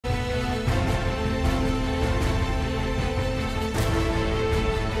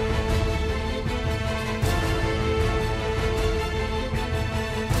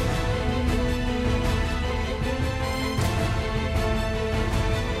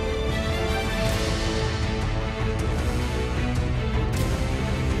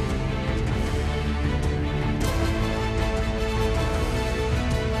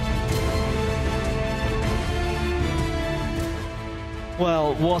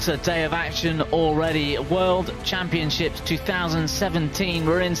What a day of action already. World Championships 2017.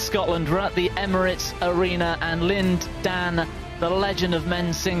 We're in Scotland. We're at the Emirates Arena, and Lind Dan, the legend of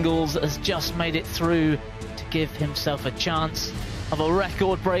men's singles, has just made it through to give himself a chance of a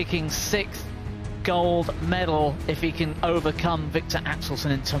record-breaking 6th gold medal if he can overcome Victor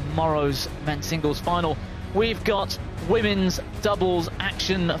Axelsen in tomorrow's men's singles final. We've got women's doubles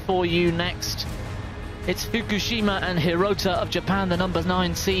action for you next. It's Fukushima and Hirota of Japan, the number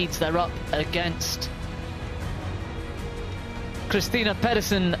 9 seeds. They're up against Christinna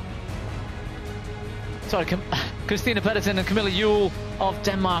Pedersen and Kamilla Juhl of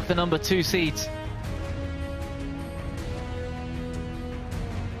Denmark, the number 2 seeds.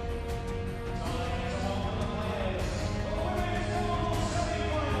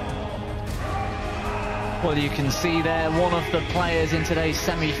 Well, you can see there one of the players in today's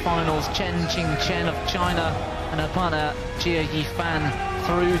semi-finals, Chen Qingchen of China, and her partner Jia Yifan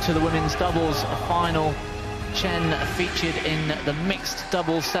through to the women's doubles final. Chen featured in the mixed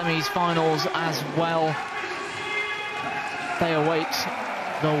doubles semis-finals as well. They await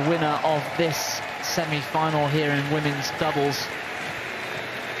the winner of this semi-final here in women's doubles.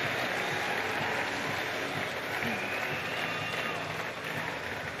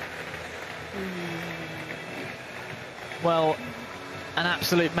 Well, an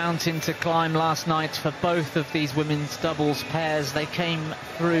absolute mountain to climb last night for both of these women's doubles pairs. They came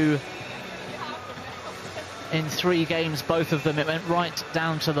through in 3 games, both of them. It went right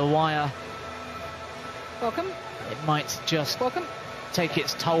down to the wire. Welcome. It might just take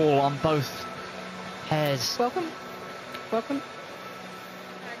its toll on both pairs. Welcome.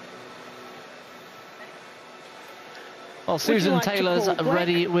 Well, Susan Taylor's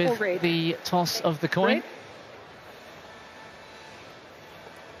ready with the toss of the coin. Red.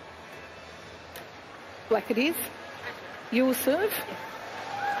 Black it is. You will serve.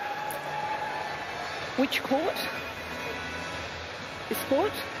 Which court? This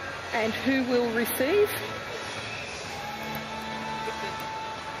court. And who will receive?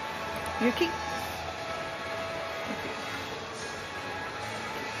 Yuki.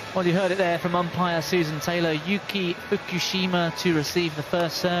 Well, you heard it there from umpire Susan Taylor. Yuki Fukushima to receive the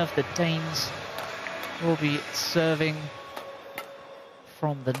first serve. The Danes will be serving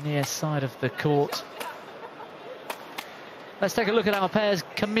from the near side of the court. Let's take a look at our pairs.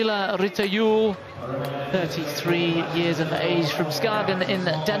 Kamilla Rytter Juhl, 33 years of age, from Skagen in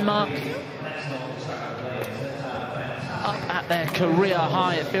Denmark. Up at their career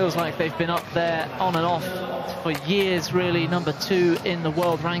high. It feels like they've been up there on and off for years, really. Number 2 in the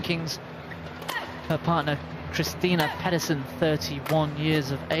world rankings. Her partner, Christinna Pedersen, 31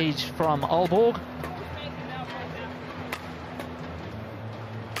 years of age, from Aalborg.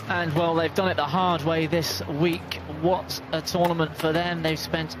 And, well, they've done it the hard way this week. What a tournament for them. They've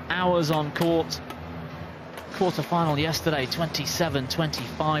spent hours on court. Quarter-final yesterday,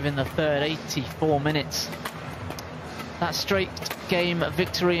 27-25 in the third, 84 minutes. That straight game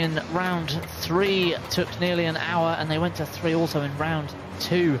victory in round 3 took nearly an hour, and they went to 3 also in round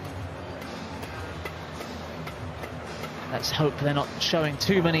 2. Let's hope they're not showing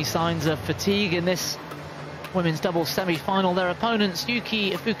too many signs of fatigue in this women's doubles semi-final. Their opponents,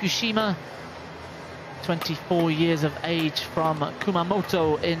 Yuki Fukushima, 24 years of age, from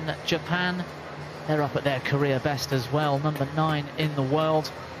Kumamoto in Japan. They're up at their career best as well, number 9 in the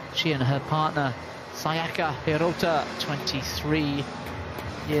world. She and her partner, Sayaka Hirota, 23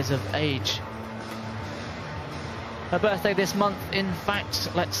 years of age. Her birthday this month, in fact.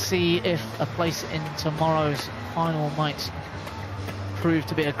 Let's see if a place in tomorrow's final might prove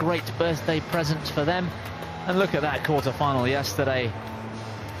to be a great birthday present for them. And look at that quarter-final yesterday.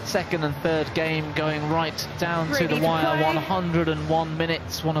 Second and third game going right down to the wire. 101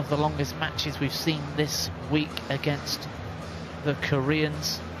 minutes, one of the longest matches we've seen this week against the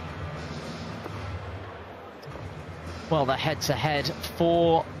Koreans. Well, the head-to-head,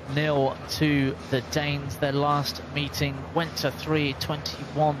 4-0 to the Danes. Their last meeting went to 3,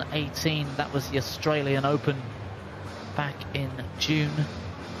 21-18. That was the Australian Open back in June.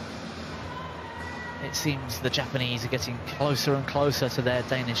 It seems the Japanese are getting closer and closer to their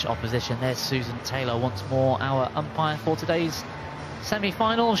Danish opposition. There's Susan Taylor once more, our umpire for today's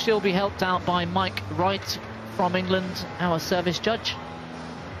semi-final. She'll be helped out by Mike Wright from England, our service judge.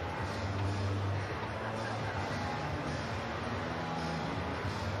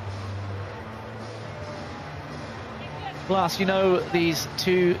 Lars, you know these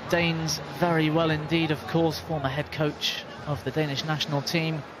 2 Danes very well indeed, of course, former head coach of the Danish national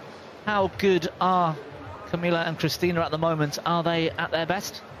team. How good are Kamilla and Christinna at the moment? Are they at their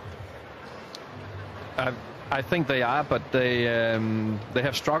best? I think they are, but they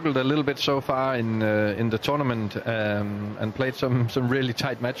have struggled a little bit so far in the tournament and played some really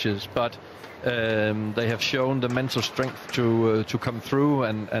tight matches. But they have shown the mental strength to come through,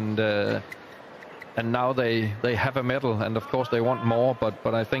 and now they have a medal, and of course they want more.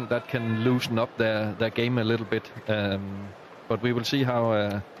 But I think that can loosen up their game a little bit. But we will see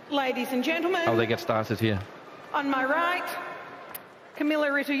how. Ladies and gentlemen, how they get started here. On my right, Kamilla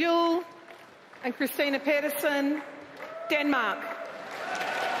Rytter and Christinna Pedersen, Denmark.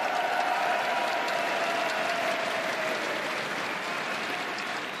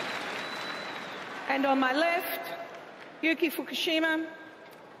 And on my left, Yuki Fukushima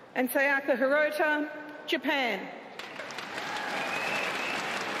and Sayaka Hirota, Japan.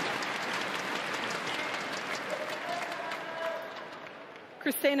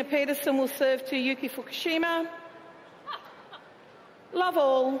 Christinna Pedersen will serve to Yuki Fukushima. Love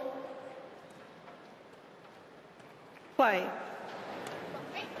all. Play.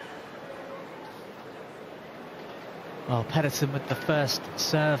 Well, Pedersen with the first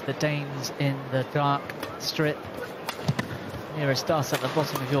serve, the Danes in the dark strip. Nearest starts at the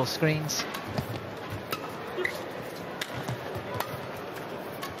bottom of your screens.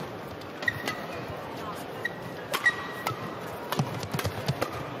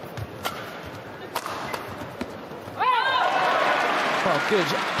 Well, good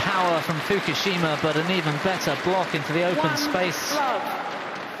power from Fukushima, but an even better block into the open space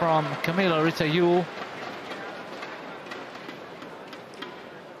from Kamilla Rytter.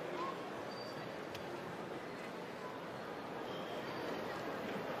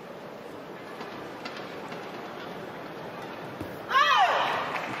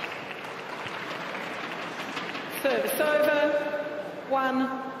 Service over,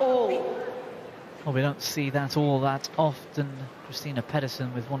 1-all. Well, we don't see that all that often. Christinna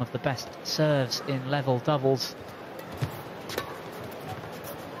Pedersen with one of the best serves in level doubles.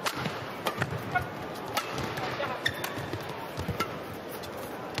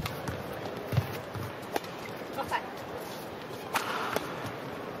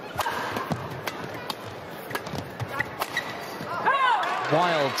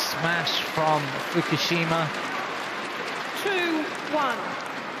 Wild smash from Fukushima. 2-1.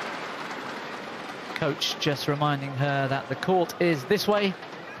 Coach just reminding her that the court is this way.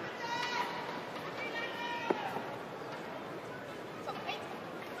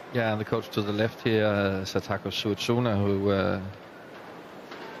 Yeah, and the coach to the left here, Satako Suetsuna, who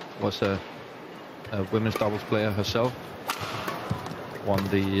was a women's doubles player herself. Won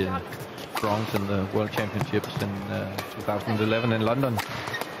the bronze in the World Championships in 2011 in London,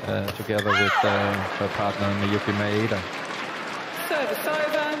 together with her partner Yuki Maeda. Service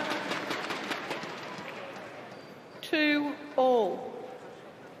over. 2-all.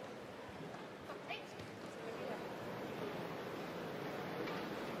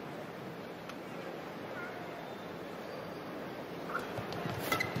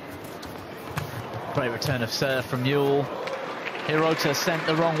 Great return of serve from Juhl. Hirota sent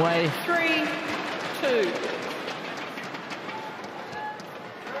the wrong way. 3-2.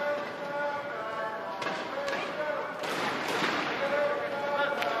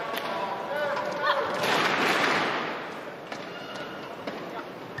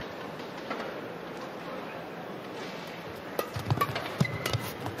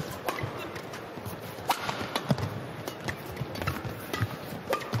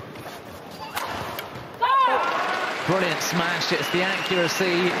 Brilliant smash, it's the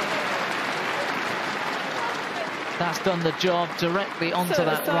accuracy. That's done the job directly onto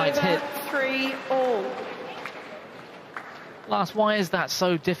that right hip. 3-all. Last, why is that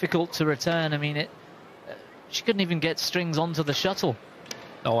so difficult to return? I mean, she couldn't even get strings onto the shuttle.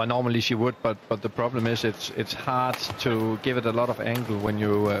 No, normally she would, but the problem is it's hard to give it a lot of angle when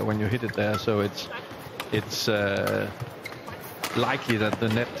you hit it there. So it's likely that the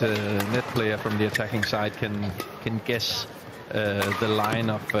net player from the attacking side can guess the line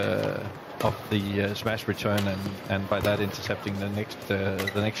of the smash return, and by that intercepting the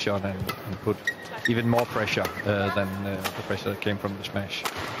next shot and put even more pressure than the pressure that came from the smash.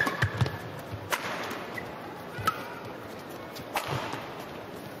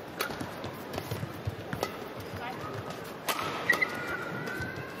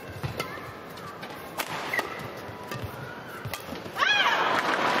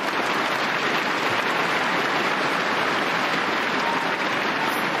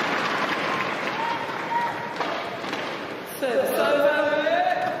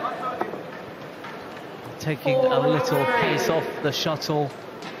 Taking a little pace off the shuttle,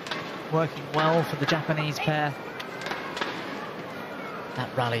 working well for the Japanese pair. That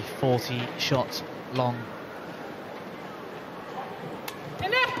rally 40 shots long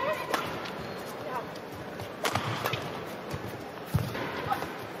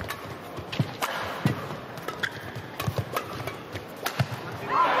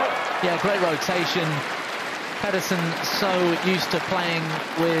Yeah, great rotation. Pedersen so used to playing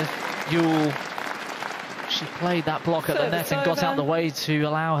with Juhl. She played that block at the net and got out the way to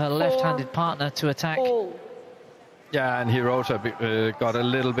allow her left-handed partner to attack. Yeah, and Hirota got a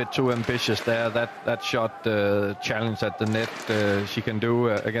little bit too ambitious there. That shot challenge at the net she can do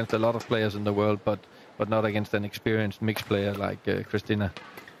against a lot of players in the world, but not against an experienced mixed player like Christinna.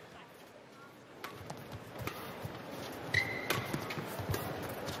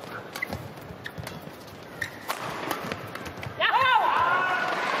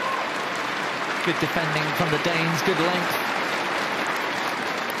 Good defending from the Danes, good length.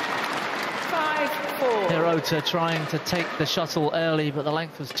 5-4. Hirota trying to take the shuttle early, but the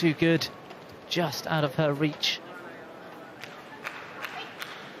length was too good, just out of her reach.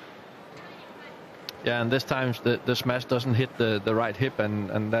 Yeah, and this time the smash doesn't hit the right hip,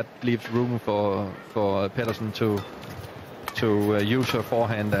 and that leaves room for Pedersen to use her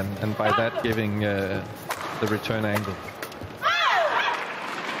forehand, and by that giving the return angle.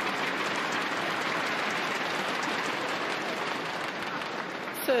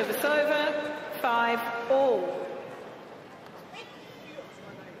 Service over, 5-all.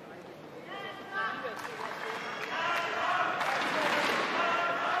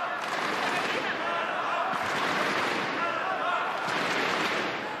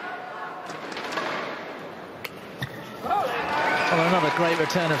 Well, another great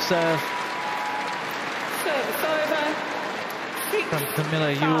return of serve. Service over, 6-5. From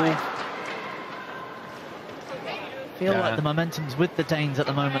Kamilla Juhl. Feel like the momentum's with the Danes at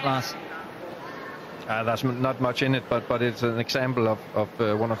the moment, Lars. There's not much in it, but it's an example of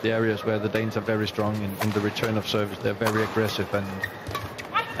one of the areas where the Danes are very strong in the return of service. They're very aggressive,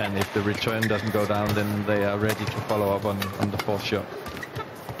 and if the return doesn't go down, then they are ready to follow up on the fourth shot.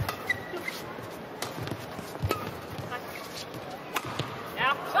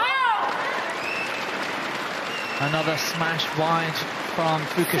 Another smash wide from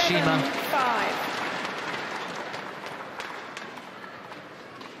Fukushima. 7-5.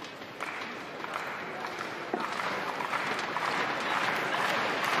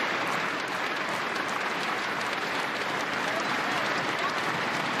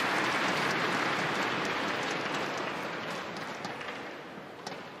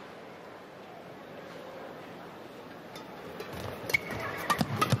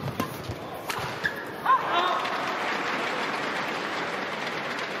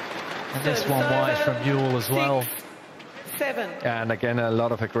 And this one wide from Juhl as well. 6-7. Yeah, and again, a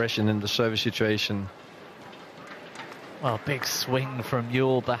lot of aggression in the service situation. Well, big swing from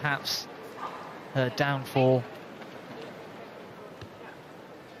Juhl, perhaps her downfall.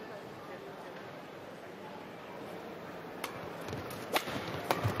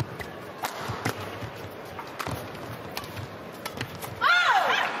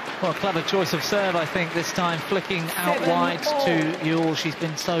 Well, clever choice of serve, I think, this time, flicking out wide to Juhl. She's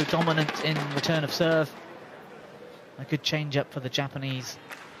been so dominant in return of serve. A good change-up for the Japanese.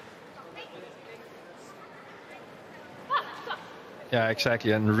 Yeah,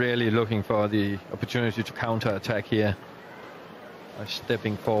 exactly, and really looking for the opportunity to counter-attack here. By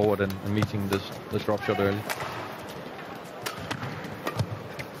stepping forward and meeting the drop shot early.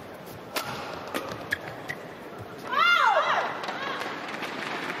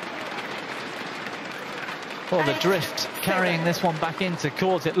 Well, the drift carrying this one back into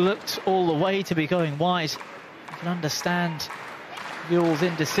court. It looked all the way to be going wide. You can understand Juhl's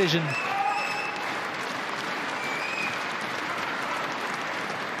indecision.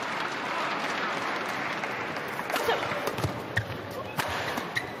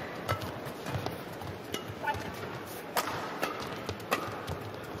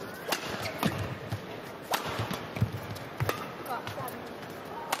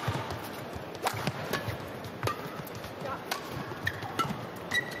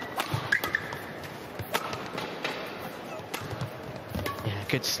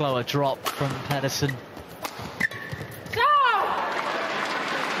 Good slower drop from Pedersen.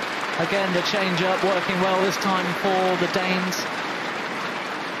 Again, the change-up working well this time for the Danes.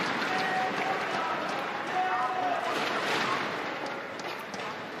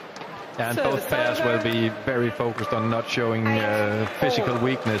 And both pairs will be very focused on not showing physical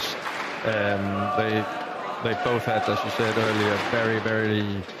weakness. They both had, as you said earlier, very,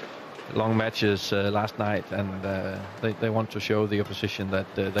 very long matches last night, and they want to show the opposition that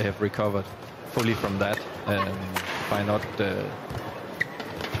they have recovered fully from that by not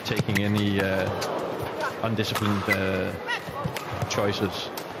taking any undisciplined choices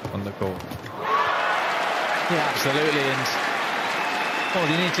on the court. Yeah, absolutely, and well,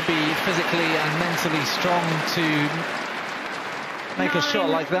 you need to be physically and mentally strong to make a shot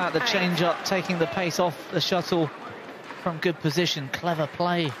like that. The change-up taking the pace off the shuttle from good position. Clever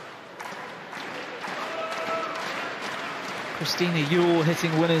play. Christinna Juhl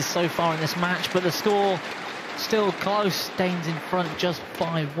hitting winners so far in this match, but the score still close. Danes in front just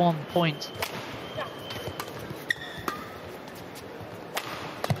by 1 point.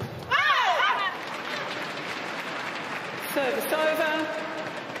 Service over.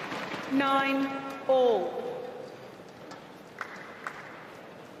 9-all.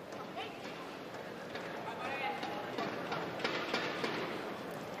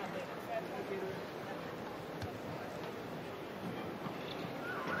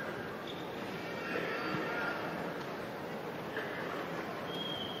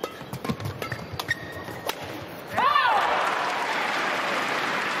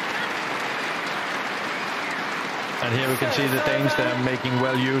 And here we can see the Danes, they're making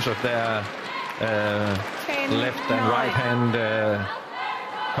well use of their left and right hand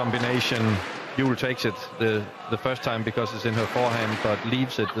combination. Juhl takes it the first time because it's in her forehand, but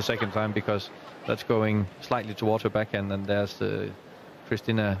leaves it the second time because that's going slightly towards her backhand, and there's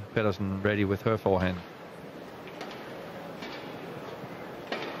Christinna Pedersen ready with her forehand.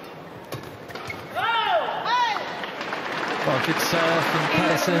 Well, good serve from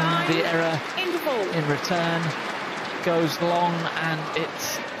Pedersen. The error in return goes long, and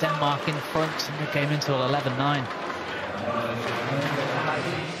it's Denmark in front, and the game into 11-9.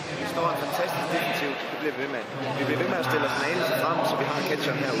 Vi står en fantastisk defensiv. Det bliver ved med. Vi bliver ved med at stille os en anelse frem, så vi har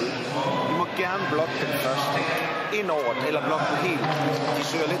catcheren herude. Vi må gerne blokke den først. Ind over den, eller blokke den helt. De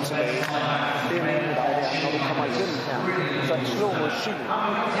søger lidt tilbage. Det er meningen dig der. Når du kommer igennem her, så slå mod sygen.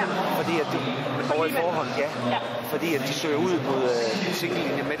 Fordi at de går i forhånd, ja. Fordi at de søger ud mod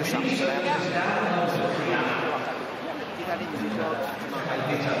singlelinje med det samme. Så der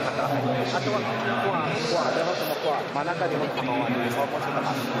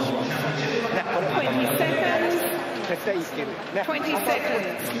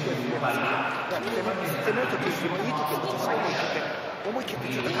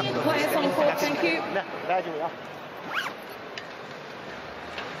Players on court, thank you.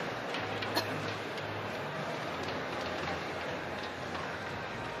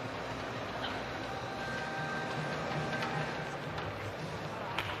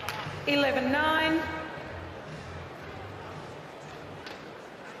 11-9.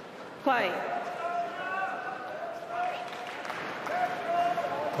 Play.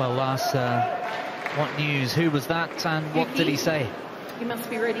 Well, Lars, what news? Who was that, and what Yuki, did he say? You must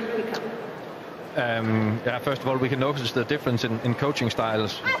be ready to pick up. Yeah, first of all, we can notice the difference in coaching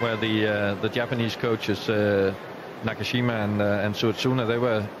styles, where the Japanese coaches Nakashima and Suetsuna, they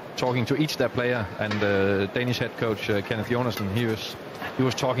were talking to each their player, and the Danish head coach Kenneth Jonassen, he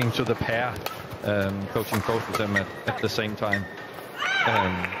was talking to the pair, coaching both of them at the same time.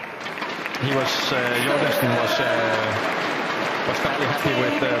 Jonassen was fairly happy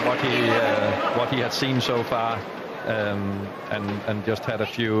with what he had seen so far, and just had a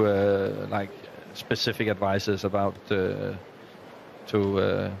few like specific advices about to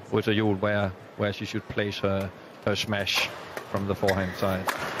Juhl where she should place her smash from the forehand side.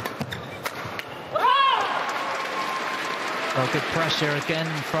 Well, good pressure again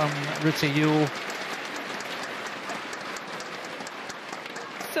from Rytter Juhl.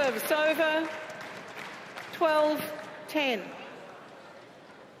 Service over. 12-10.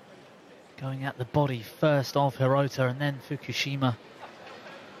 Going at the body first of Hirota and then Fukushima.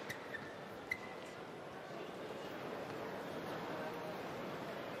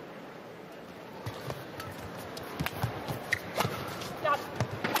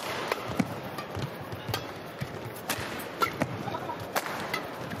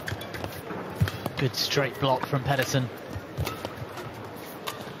 Good straight block from Pedersen.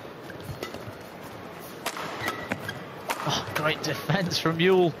 Oh, great defense from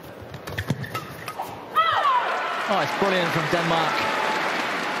Juhl. Oh, it's brilliant from Denmark.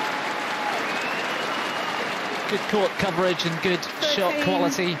 Good court coverage and good shot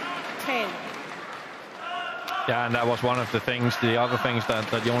quality. 10. Yeah, and that was one of the things, the other things that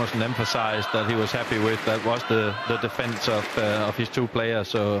Jonassen emphasized that he was happy with, that was the defense of his two players.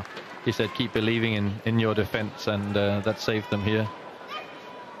 So he said, keep believing in your defense, and that saved them here.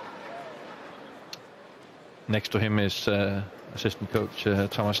 Next to him is assistant coach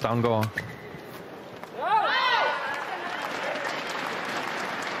Thomas Stavngård.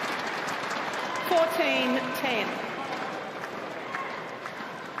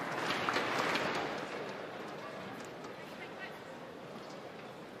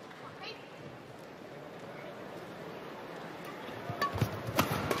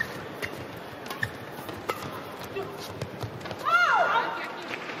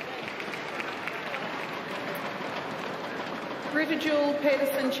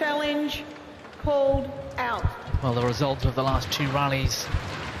 Pedersen challenge called out. Well, the result of the last 2 rallies,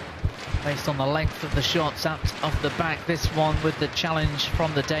 based on the length of the shots out of the back, this one with the challenge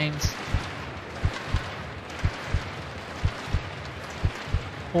from the Danes.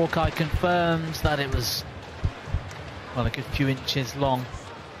 Hawkeye confirms that it was, well, a good few inches long.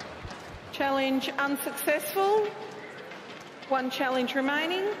 Challenge unsuccessful. 1 challenge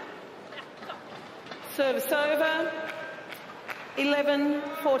remaining. Service over.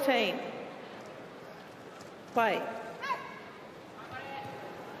 11-14. Play.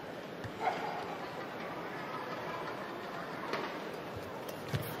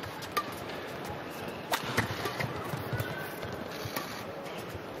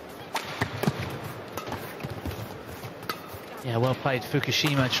 Yeah, well played,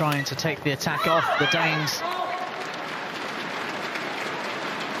 Fukushima, trying to take the attack off the Danes,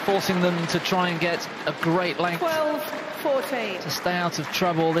 forcing them to try and get a great length 12-14 to stay out of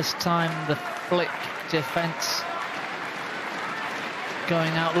trouble. This time the flick defense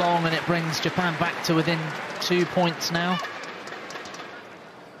going out long, and it brings Japan back to within 2 points now.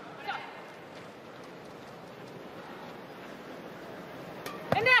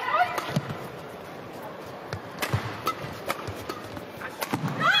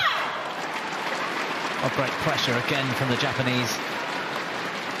 Great pressure again from the Japanese.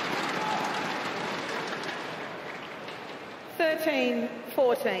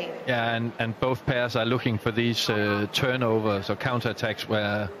 13-14. Yeah, and both pairs are looking for these turnovers or counterattacks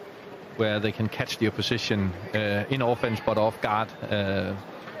where they can catch the opposition in offense but off guard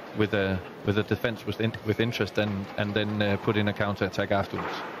with a defense with interest, and then put in a counterattack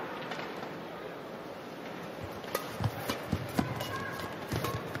afterwards.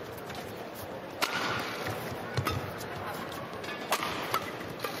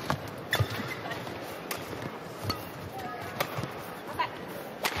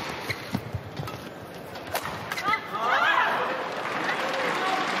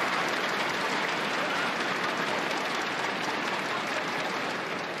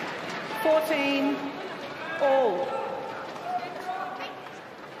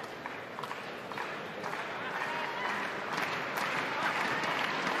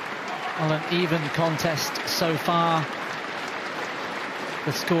 Well, an even contest so far.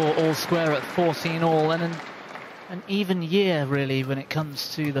 The score all square at 14-all, and an even year really when it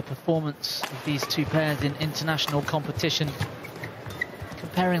comes to the performance of these 2 pairs in international competition.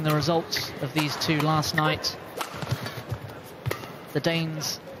 Comparing the results of these 2 last night, the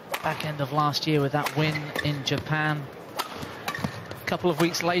Danes back end of last year with that win in Japan. A couple of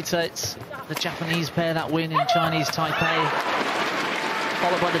weeks later, it's the Japanese pair, that win in Chinese Taipei,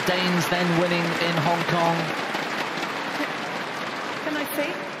 followed by the Danes then winning in Hong Kong. Can I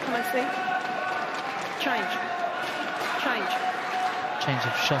see? Can I see? Change. Change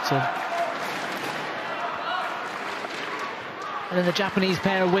of shuttle. And then the Japanese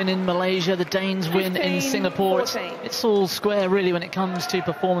pair win in Malaysia, the Danes win in Singapore. It's all square really when it comes to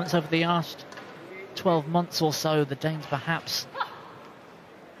performance over the last 12 months or so. The Danes perhaps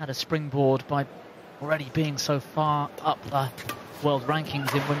had a springboard by already being so far up the world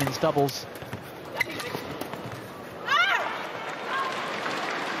rankings in women's doubles.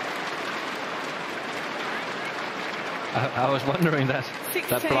 I was wondering that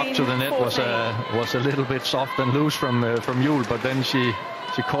block to the net was a little bit soft and loose from Juhl, but then she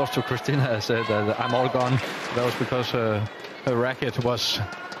calls to Christinna and said that I'm all gone. That was because her racket was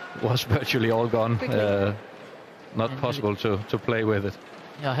virtually all gone. Not possible to play with it.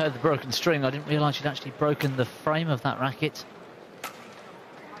 Yeah, I heard the broken string. I didn't realise she'd actually broken the frame of that racket.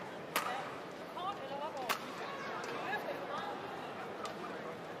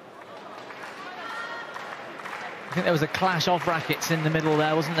 I think there was a clash of rackets in the middle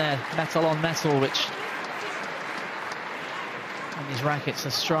there, wasn't there? Metal on metal, which... And these rackets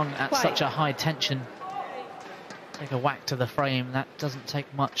are strung at such a high tension. Take a whack to the frame, that doesn't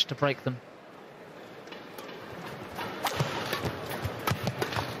take much to break them.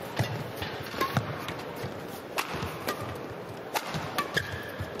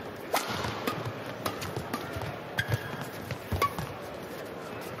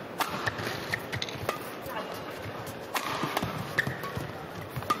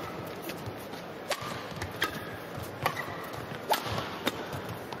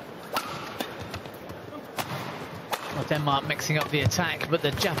 Denmark mixing up the attack, but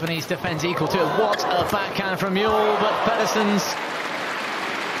the Japanese defense equal to it. What a backhand from Juhl, but Pedersen's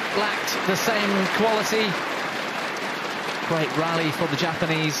lacked the same quality. Great rally for the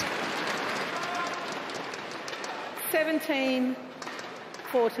Japanese.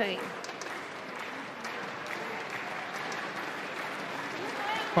 17-14.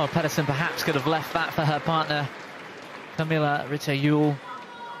 Well, Pedersen perhaps could have left that for her partner, Kamilla Rytter Juhl.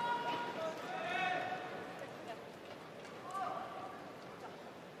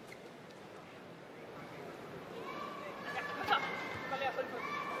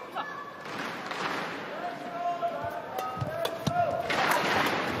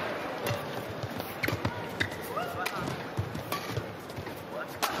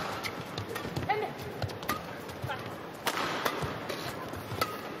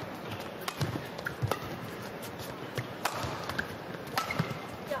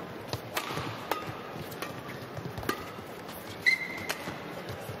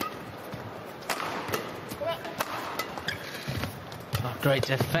 Great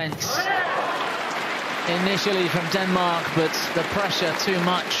defence initially from Denmark, but the pressure too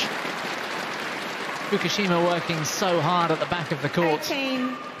much. Fukushima working so hard at the back of the court.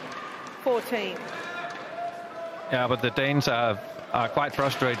 18-14. Yeah, but the Danes are quite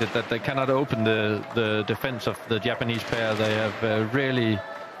frustrated that they cannot open the defence of the Japanese pair. They have really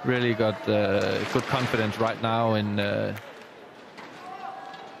got good confidence right now in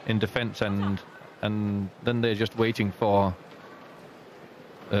defence, and then they're just waiting for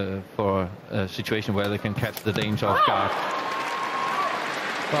a situation where they can catch the Danes off guard.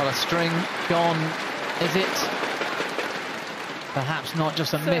 Well, a string gone, is it? Perhaps not,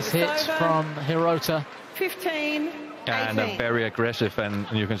 just a miss-hit from Hirota. 15-18. And very aggressive, and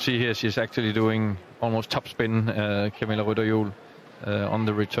you can see here she's actually doing almost topspin, Kamilla Rytter Juhl, on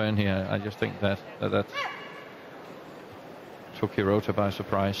the return here. I just think that took Hirota by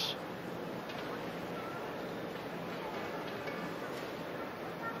surprise.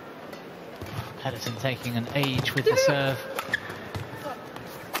 Pedersen taking an age with the serve.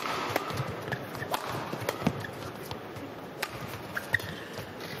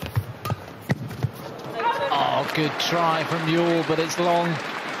 Oh, good try from Juhl, but it's long.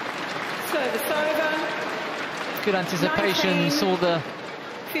 Service over. Good anticipation, 19, saw the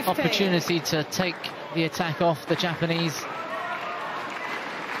 15. opportunity to take the attack off the Japanese.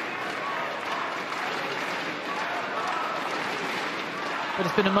 But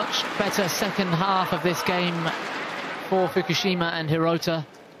it's been a much better second half of this game for Fukushima and Hirota.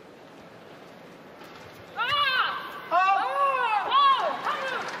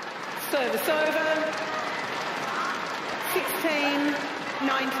 Service over.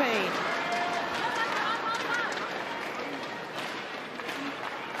 16-19.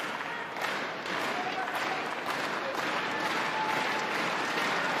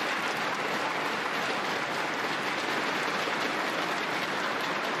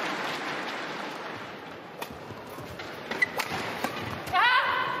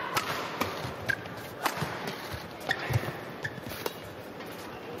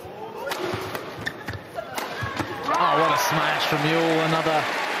 Smash from Juhl, another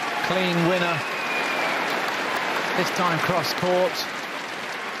clean winner. This time cross court.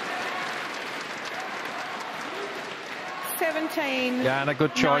 17. Yeah, and a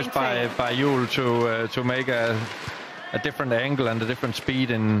good choice by Juhl to make a different angle and a different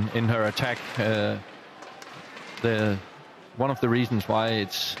speed in her attack. One of the reasons why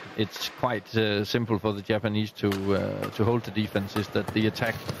it's quite simple for the Japanese to hold the defense is that the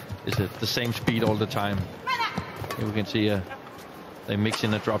attack is at the same speed all the time. Here we can see they mix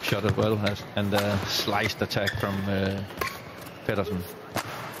in a drop shot as well and a sliced attack from Pedersen. With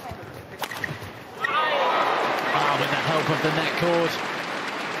the help of the net cord.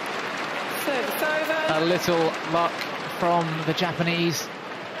 Service over. A little luck from the Japanese.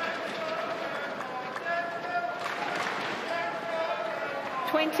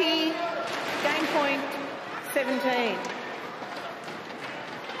 Game point 17.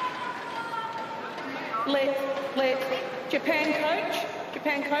 Let Japan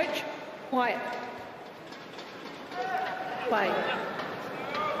coach, quiet. Play.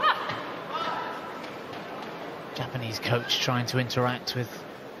 Japanese coach trying to interact with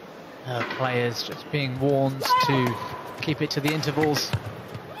her players, just being warned to keep it to the intervals.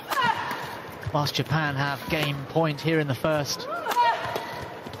 Whilst Japan have game point here in the first.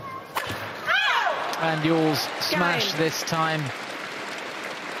 And Juhl's smash this time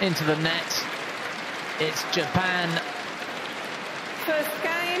into the net. It's Japan first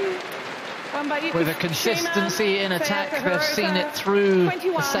game won by Yuki with a consistency in attack. Sayaka, They've seen it through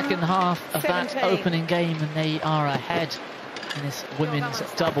 21, the second half of 17. that opening game, and they are ahead in this women's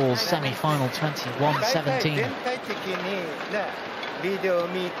doubles semi-final 21-17. ビデオ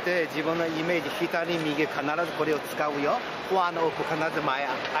見て自分のイメージ左右必ずこれを使うよ。フォアの奥必ず前、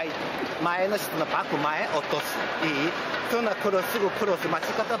前の人のバック前落とす。いい？そんなすぐクロス待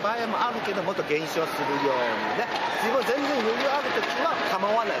ち方場合もあるけどもっと減少するようにね。自分全然余裕あるときは構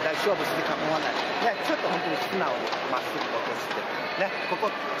わない。勝負して構わない。ね、ちょっと本当に素直にまっすぐ落として。ね、ここ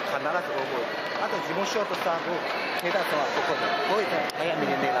必ず覚える。あと自分ショートサーブ、ペダソンはここでこういう早め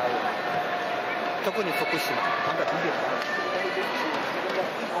に狙う。特に福島。あんた見てるか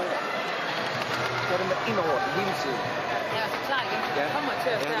Voor hem in de hoort, hier is Ja, klaar. Ja. Kom maar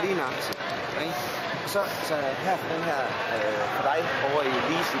terug. Ja, lige nok. Så her for den her for dig over i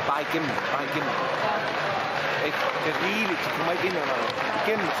Lise, bare igennem. Ikke? Det er rigeligt, du kommer ikke ind under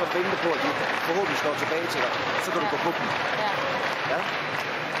igennem, så vente på, at de forhåbentlig slår tilbage til dig. Så kan du gå på dem. Ja.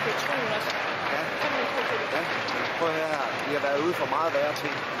 Det tror jeg også. Ja. Prøv at høre her. Vi har været ude for meget værre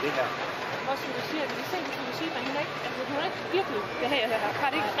ting i det her. Også som du siger, at vi selv kan sige, at hun er ikke virkelig det her. Har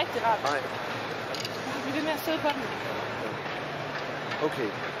det ikke rigtig rart. Nej. Vi bliver ved med at sidde på den. Okay.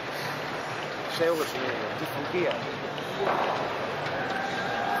 Servereturneringer, det fungerer.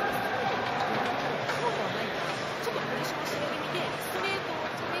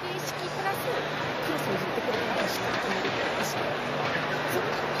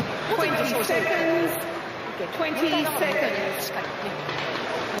 Seconds. 20 seconds.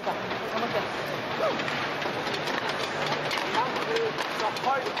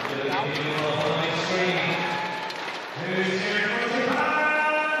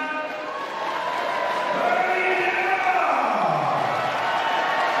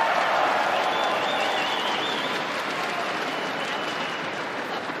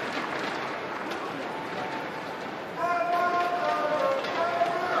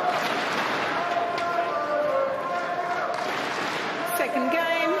 Second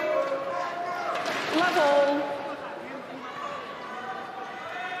game. Level.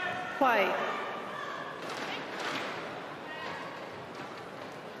 Play.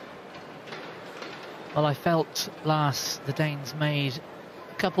 Well, I felt last the Danes made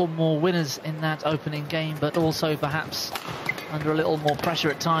a couple more winners in that opening game, but also perhaps under a little more pressure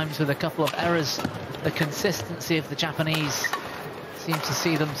at times with a couple of errors. The consistency of the Japanese seemed to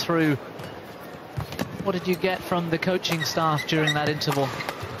see them through. What did you get from the coaching staff during that interval?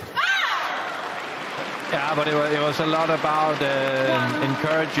 Yeah, but it was a lot about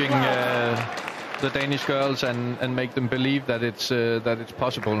encouraging the Danish girls and make them believe that it's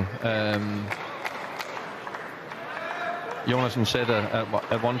possible. Jonassen said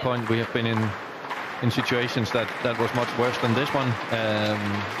at one point we have been in situations that was much worse than this one,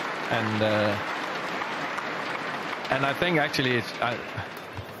 and I think actually it's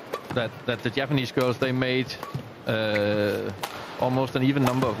that the Japanese girls, they made almost an even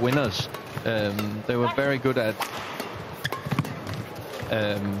number of winners. They were very good at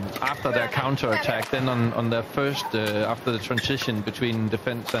after their counter attack, then on their first after the transition between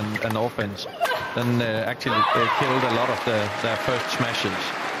defense and offense, then actually they killed a lot of their first smashes.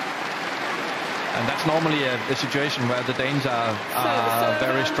 And that's normally a situation where the Danes are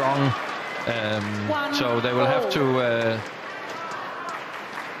very strong, so they will have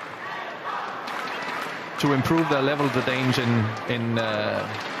to improve their level, the Danes, in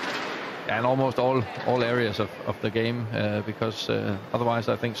and almost all areas of the game, because otherwise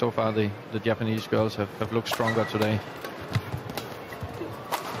I think so far the Japanese girls have looked stronger today.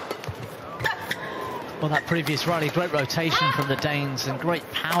 Well, that previous rally, great rotation from the Danes and great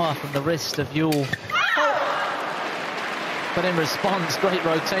power from the wrist of Juhl. But in response, great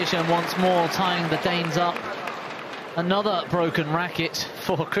rotation once more, tying the Danes up. Another broken racket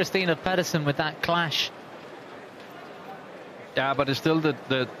for Christinna Pedersen with that clash. Yeah, but it's still the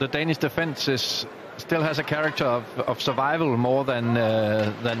Danish defense still has a character of survival more than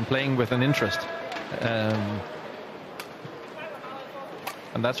playing with an interest,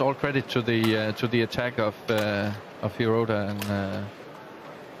 and that's all credit to the attack of Hirota and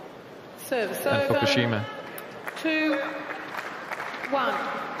Fukushima. 2-1.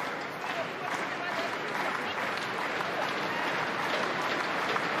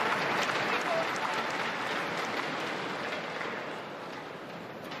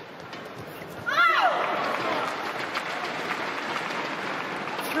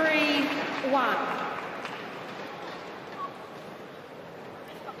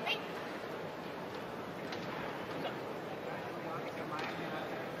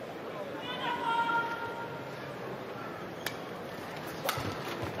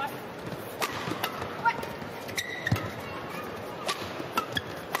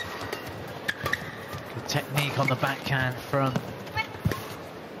 Technique on the backhand from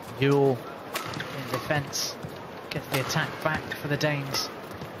Juhl in defense. Gets the attack back for the Danes.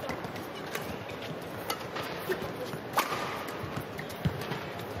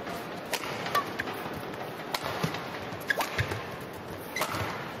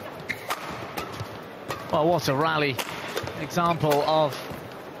 Well, what a rally. Example of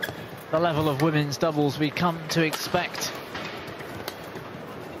the level of women's doubles we come to expect.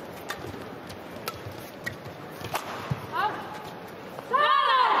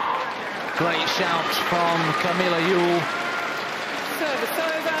 Great shout from Kamilla Juhl. Service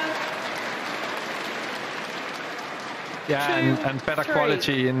over. Yeah, and better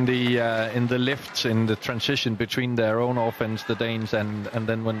quality in the lifts, in the transition between their own offense, the Danes, and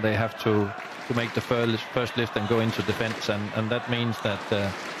then when they have to make the first lift and go into defense, and that means that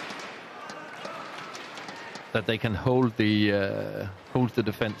that they can hold the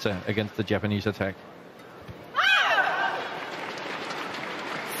defense against the Japanese attack.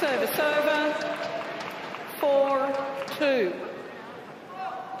 Service over. 4-2.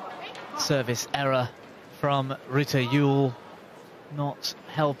 Service error from Rytter Juhl, not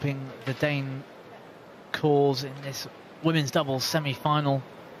helping the Dane cause in this women's doubles semi-final.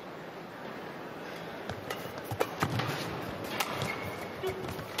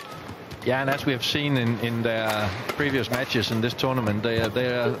 Yeah, and as we have seen in their previous matches in this tournament, they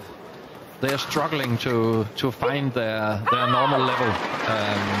are struggling to find their normal level.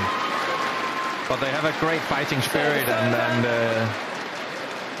 But they have a great fighting spirit, and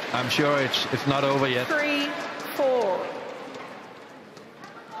I'm sure it's not over yet. 3-4.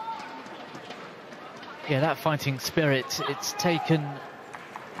 Yeah, that fighting spirit, it's taken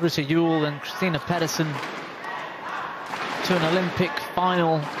Rytter Juhl and Christinna Pedersen to an Olympic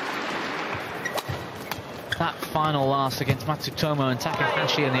final. That final loss against Matsutomo and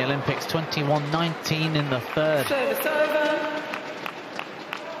Takahashi in the Olympics, 21-19 in the third. Service over.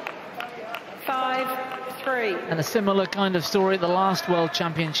 5-3. And a similar kind of story at the last World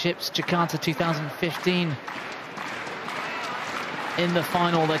Championships, Jakarta 2015. In the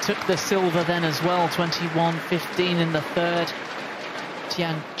final, they took the silver then as well, 21-15 in the third.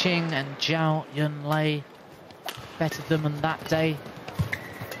 Tian Qing and Zhao Yunlei bettered them on that day.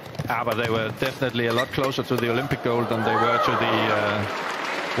 But they were definitely a lot closer to the Olympic gold than they were to the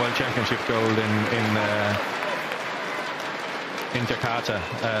World Championship gold in Jakarta.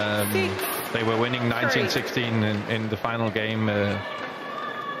 They were winning 19-16 in the final game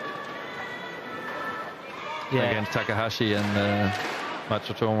against Takahashi and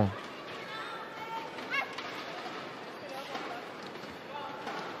Matsutomo.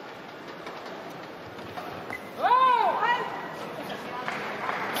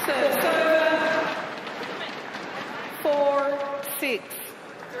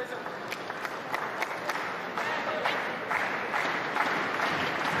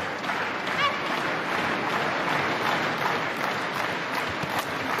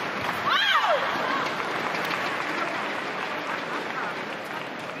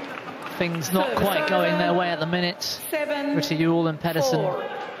 Things not quite going their way at the minute. Rytter Juhl and Pedersen.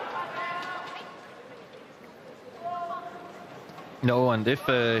 No, and if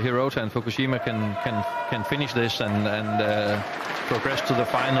Hirota and Fukushima can finish this and progress to the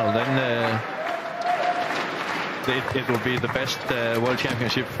final, then it will be the best World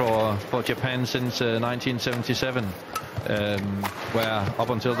Championship for Japan since 1977, where up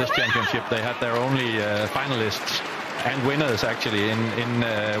until this championship they had their only finalists and winners actually in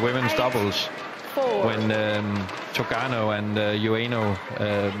women's doubles, when Togano and Ueno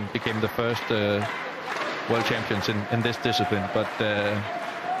became the first world champions in this discipline. But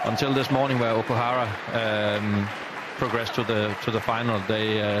until this morning, where Okuhara progressed to the final,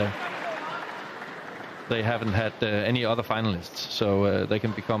 they haven't had any other finalists, so they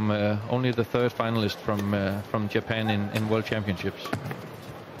can become only the third finalist from Japan in World Championships.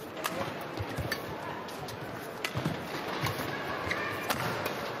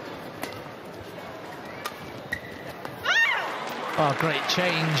 Oh, great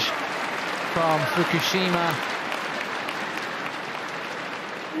change from Fukushima.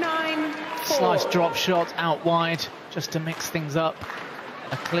 9-4. Slice drop shot out wide just to mix things up.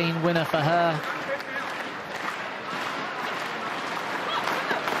 A clean winner for her.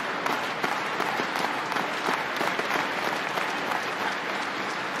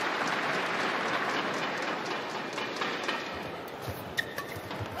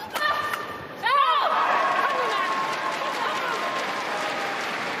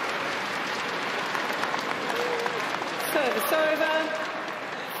 Service over.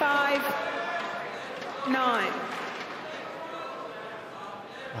 5-9.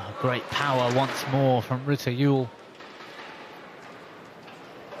 Oh, great power once more from Rytter Juhl.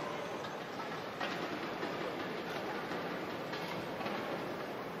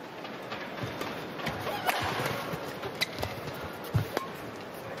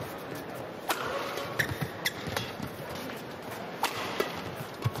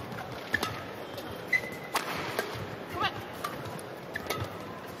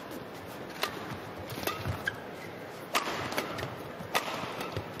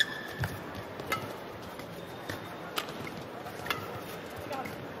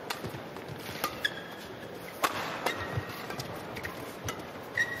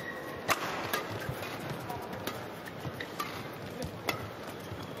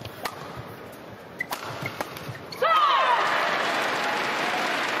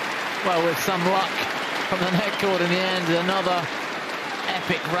 Well, with some luck from the net court in the end, another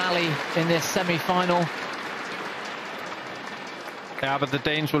epic rally in this semi-final. Yeah, but the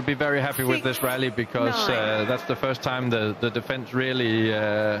Danes will be very happy with this rally because that's the first time the defense really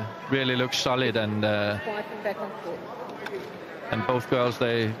looks solid, and both girls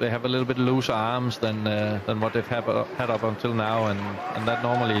they have a little bit looser arms than what they've had up until now, and that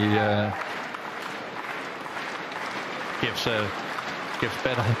normally gives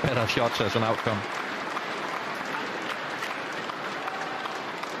better shots as an outcome.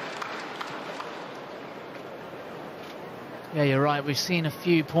 Yeah, you're right. We've seen a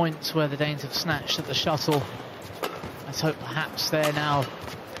few points where the Danes have snatched at the shuttle. Let's hope perhaps they're now,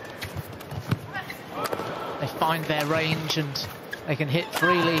 they find their range and they can hit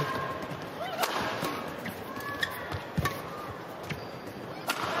freely.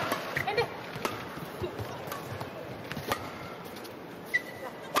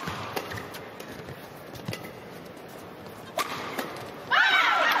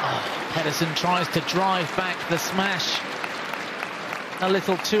 Pedersen tries to drive back the smash. A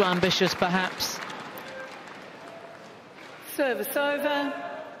little too ambitious, perhaps. Service over.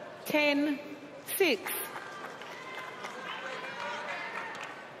 10-6.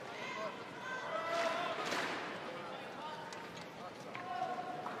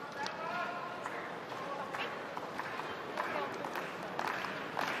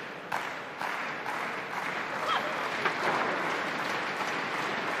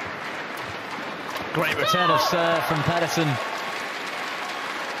 Great return of serve from Pedersen.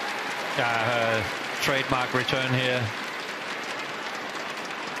 Her trademark return here.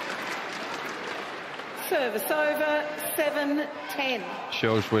 Service over. 7-10.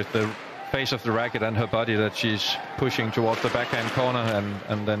 Shows with the face of the racket and her body that she's pushing towards the backhand corner,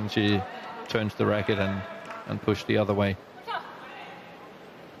 and then she turns the racket and push the other way.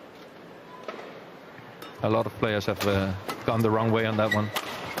 A lot of players have gone the wrong way on that one.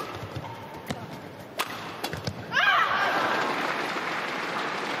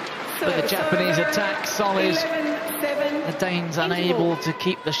 But the Japanese attack solid. The Danes unable to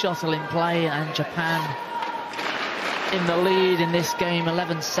keep the shuttle in play, and Japan in the lead in this game,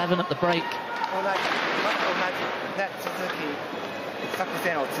 11-7 at the break. 作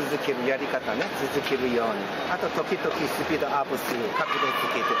戦を続けるやり方ね、続けるように、あと時々スピードアップする、角度つ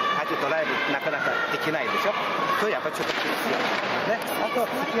けて、相手捉えるなかなかできないでしょ。それやっぱちょっときついね。あと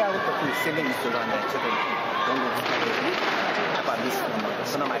付き合う時に攻めにするのはね、ちょっとどんどん使える。やっぱミスのも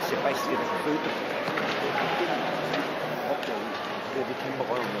その前失敗してる。そういう時。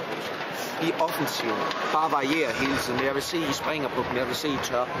I offensiven. Bare variere hele tiden. Men jeg vil se, I springer på dem. Jeg vil se, I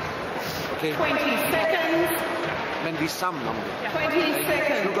tør. Okay? 20 seconds. Men vi er sammen om det. 20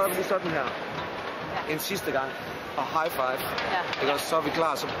 seconds. Nu gør vi det sådan her. En sidste gang. Og high five. Ikke? Så er vi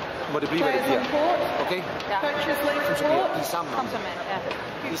klar, så må det blive, hvad det bliver. Okay? Vi er sammen om det.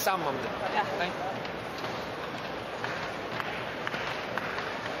 Vi er sammen om det. Okay?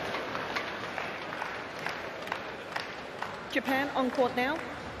 Japan on court now.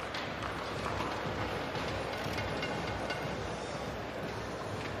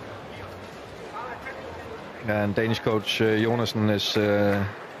 And Danish coach Jonassen is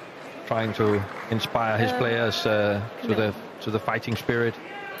trying to inspire his players to the fighting spirit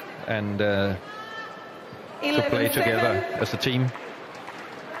and to play together as a team.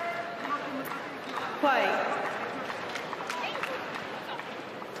 Play.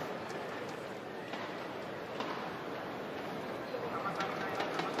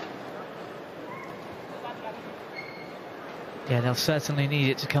 Yeah, they'll certainly need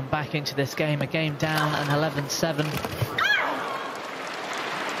it to come back into this game. A game down and 11-7.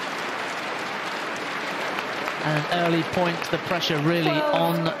 And an early point, the pressure really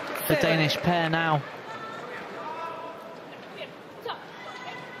on the Danish pair now.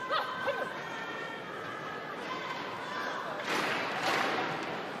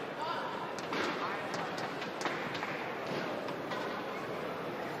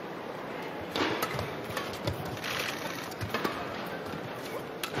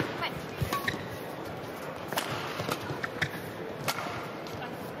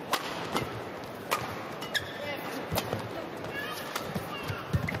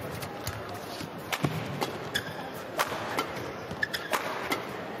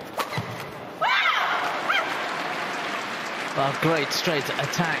 Well, great straight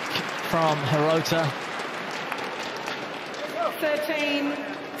attack from Hirota.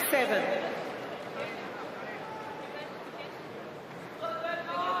 13-7.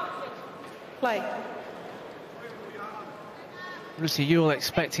 Play. Lucy Juhl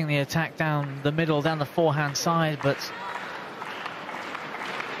expecting the attack down the middle, down the forehand side, but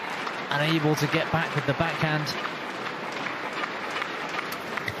unable to get back with the backhand.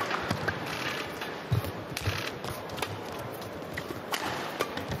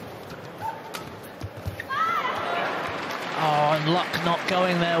 Oh, and luck not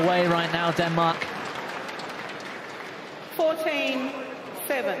going their way right now, Denmark.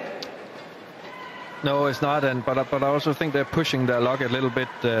 14-7. No, it's not, but I also think they're pushing their luck a little bit,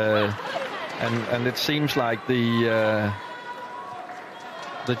 and it seems like the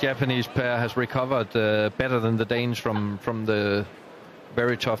Japanese pair has recovered better than the Danes from the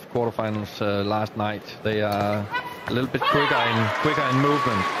very tough quarterfinals last night. They are a little bit quicker in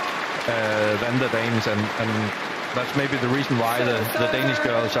movement than the Danes, and that's maybe the reason why the Danish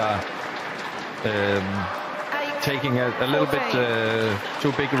girls are taking a little bit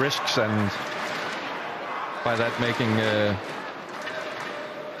too big risks, and by that making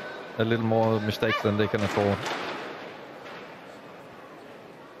a little more mistakes than they can afford.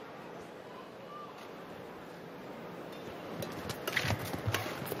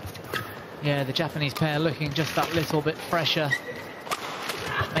 Yeah, the Japanese pair looking just that little bit fresher,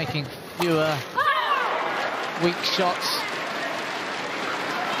 making fewer weak shots,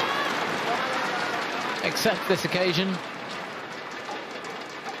 except this occasion.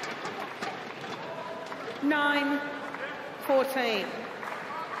 9-14.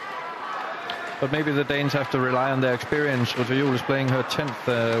 But maybe the Danes have to rely on their experience. Juhl is playing her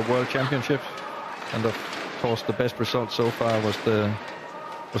 10th World Championships, and of course the best result so far was the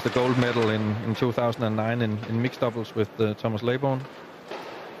gold medal in 2009 in mixed doubles with Thomas Leybourne.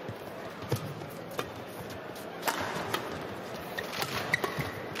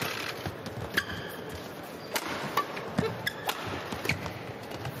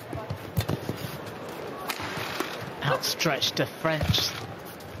 Outstretched to French.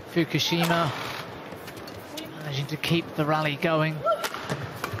 Fukushima managing to keep the rally going.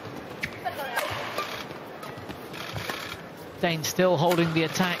 Dane still holding the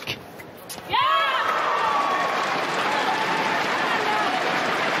attack.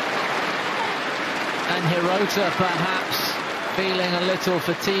 And Hirota perhaps feeling a little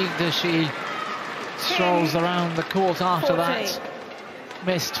fatigued as she strolls around the court after that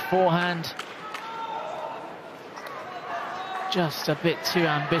missed forehand. Just a bit too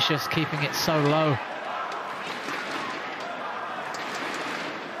ambitious, keeping it so low.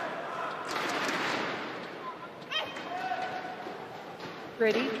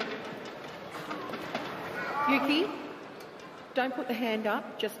 Ready? Yuki, don't put the hand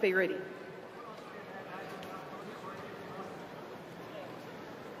up, just be ready.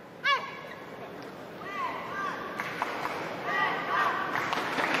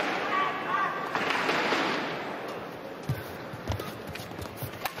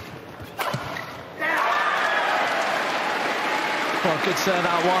 Well, good serve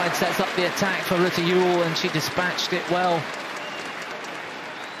out wide, sets up the attack for Rytter, and she dispatched it well.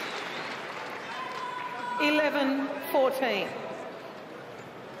 11-14.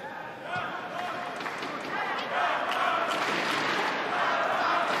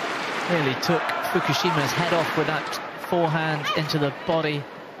 Really took Fukushima's head off with that forehand into the body.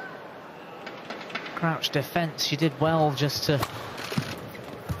 Crouch defense, she did well just to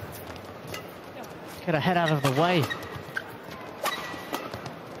get her head out of the way.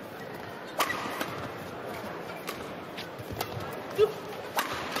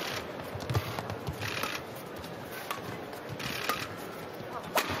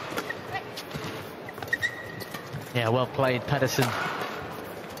 Yeah, well played, Pedersen.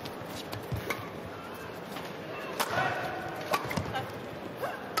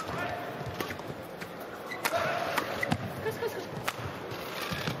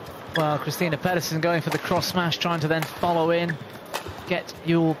 Well, Christinna Pedersen going for the cross smash, trying to then follow in, get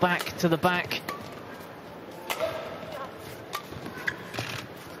Juhl back to the back.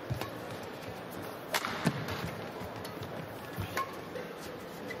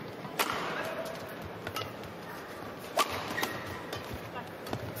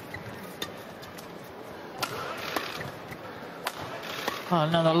 Well,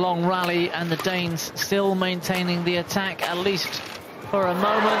 another long rally, and the Danes still maintaining the attack, at least for a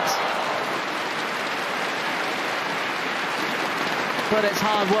moment. But it's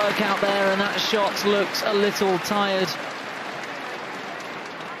hard work out there, and that shot looks a little tired.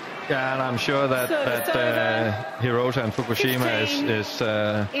 Yeah, and I'm sure that Hirota and Fukushima is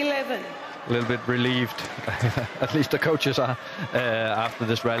 11. a little bit relieved, at least the coaches are, after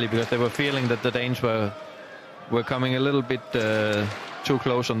this rally, because they were feeling that the Danes were coming a little bit too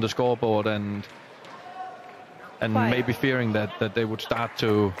close on the scoreboard, and maybe fearing that they would start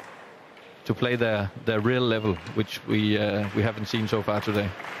to play their real level, which we haven't seen so far today.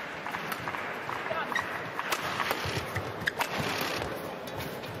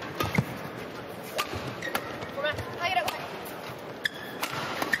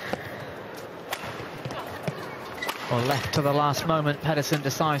 Well, left to the last moment, Pedersen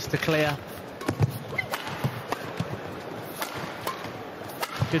decides to clear.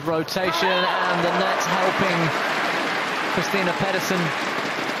 Good rotation, and the net helping Christinna Pedersen.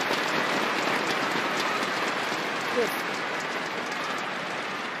 Good.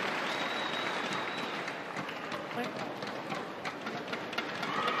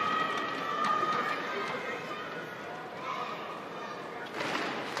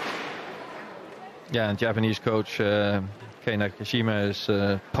 Yeah, and Japanese coach Kei Nakashima is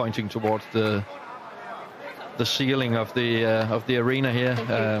pointing towards the ceiling of the arena here.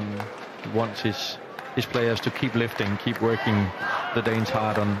 He wants his players to keep lifting, keep working the Danes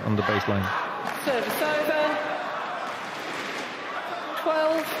hard on the baseline. Service over.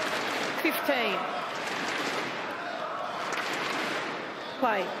 12-15.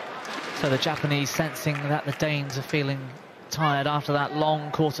 Play. So the Japanese sensing that the Danes are feeling tired after that long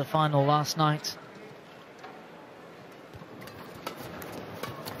quarter-final last night.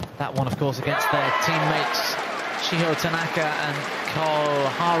 That one, of course, against their teammates Shiho Tanaka and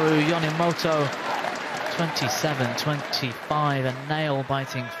Koharu Yonimoto. 27-25, a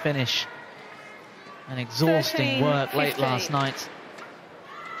nail-biting finish. An exhausting work late last night.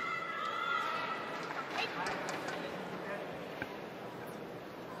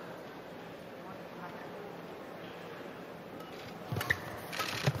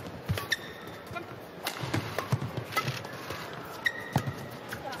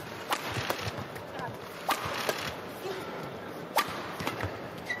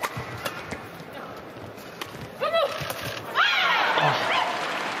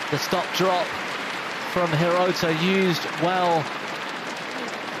 The stop drop from Hirota used well.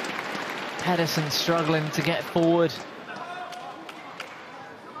 Pedersen struggling to get forward.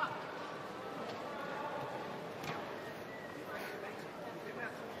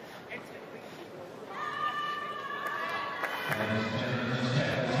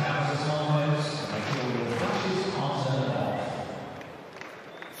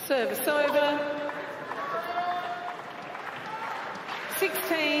 Service over.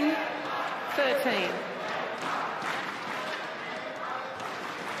 16-13.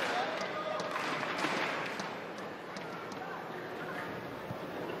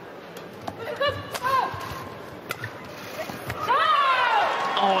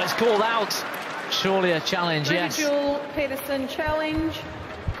 Oh, it's called out. Surely a challenge, yes. Juhl Pedersen challenge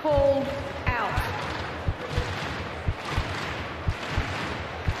called out.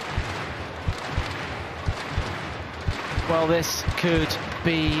 Well, this could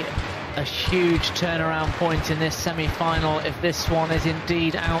be a huge turnaround point in this semi-final if this one is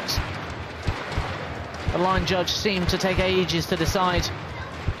indeed out. The line judge seemed to take ages to decide,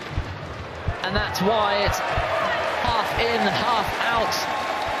 and that's why it's half in, half out,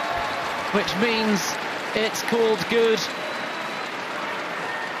 which means it's called good.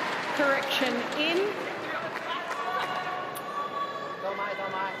 Correction in.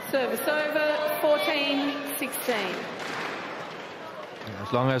 Service over. 14-16.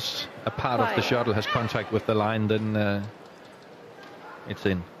 As long as a part of the shuttle has contact with the line, then it's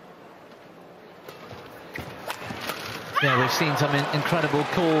in. Yeah, we've seen some incredible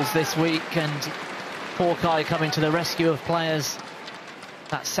calls this week, and Hawkeye coming to the rescue of players.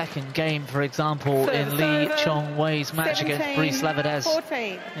 That second game, for example, in Lee Chong-wei's match against Brice Levedez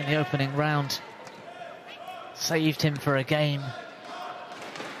in the opening round, saved him for a game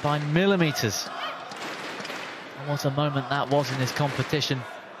by millimetres. And what a moment that was in this competition.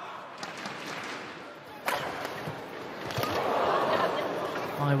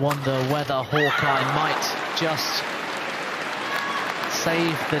 I wonder whether Hawkeye might just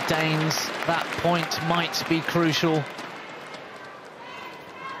save the Danes. That point might be crucial.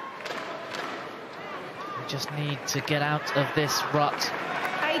 We just need to get out of this rut.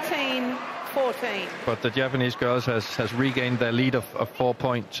 18-14. But the Japanese girls has regained their lead of 4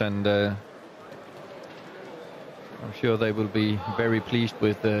 points, and I'm sure they will be very pleased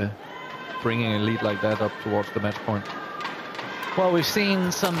with bringing a lead like that up towards the match point. Well, we've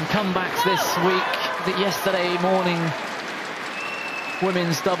seen some comebacks this week. Yesterday morning,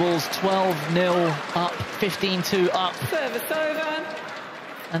 women's doubles 12-0 up, 15-2 up. Service over.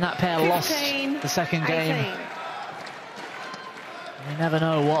 And that pair lost the second game. We never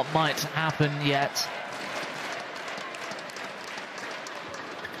know what might happen yet.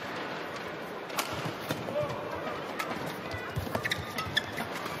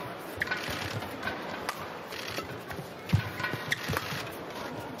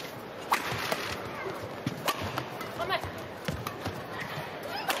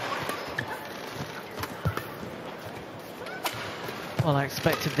 Well, I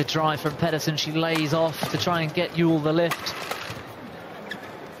expected the drive from Pedersen. She lays off to try and get Juhl the lift.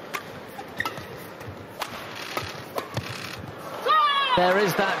 There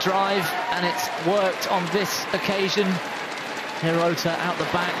is that drive, and it's worked on this occasion. Hirota out the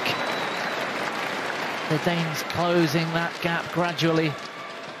back. The Danes closing that gap gradually.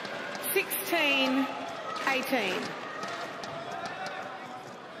 16-18.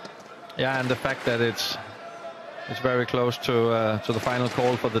 Yeah, and the fact that it's very close to the final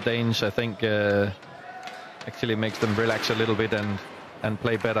call for the Danes, I think actually makes them relax a little bit and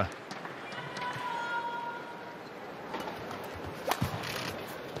play better.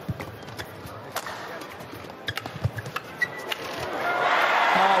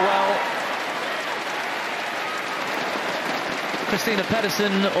 Christinna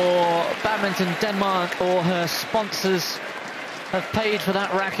Pedersen or Badminton Denmark or her sponsors have paid for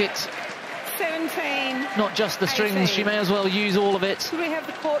that racket. 17. Not just the strings, 18. she may as well use all of it. Could we have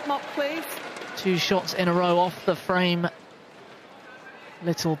the court mop, please? 2 shots in a row off the frame.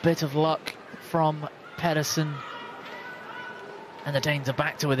 Little bit of luck from Pedersen. And the Danes are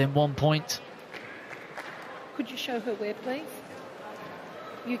back to within 1 point. Could you show her where, please?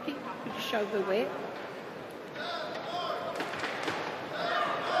 Yuki, could you show her where?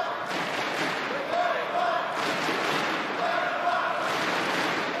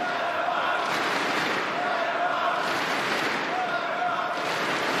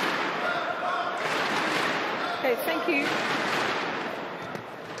 Okay, thank you.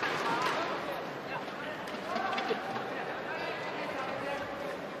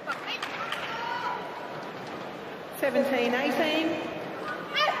 Seventeen, 18.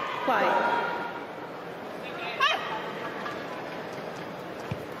 Play.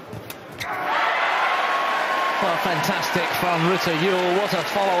 Well, fantastic from Rytter. Juhl, what a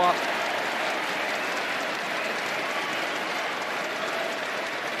follow-up.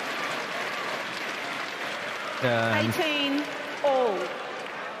 Yeah, 18 all.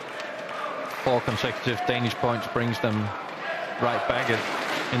 4 consecutive Danish points brings them right back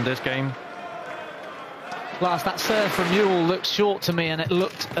in this game. Last, that serve from Juhl looked short to me, and it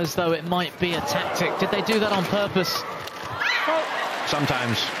looked as though it might be a tactic. Did they do that on purpose?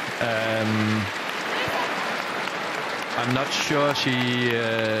 Sometimes. I'm not sure she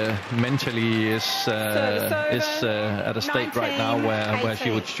mentally is at a state right now where she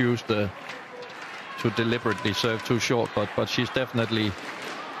would choose to deliberately serve too short, but she's definitely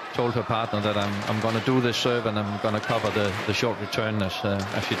told her partner that I'm going to do this serve and I'm going to cover the short return as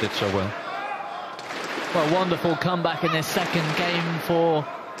she did so well. Well, wonderful comeback in this second game for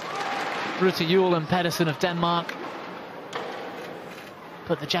Rytter, Juhl and Pedersen of Denmark.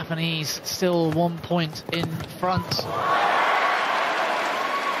 But the Japanese still 1 point in front.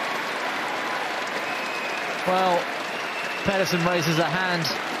 Well, Pedersen raises a hand.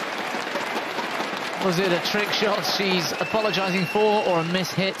 Was it a trick shot she's apologising for, or a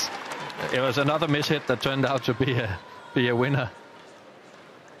miss-hit? It was another miss-hit that turned out to be a winner.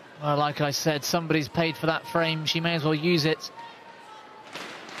 Well, like I said, somebody's paid for that frame. She may as well use it.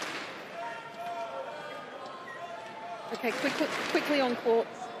 Okay, quickly on court.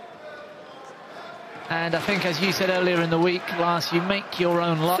 And I think, as you said earlier in the week, Lars, you make your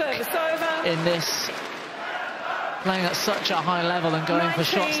own luck Service over. in this. Playing at such a high level and going for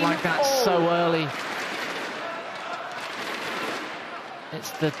shots like that so early. It's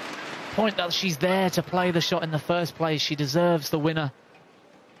the point that she's there to play the shot in the first place. She deserves the winner.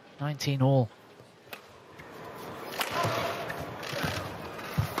 19 all.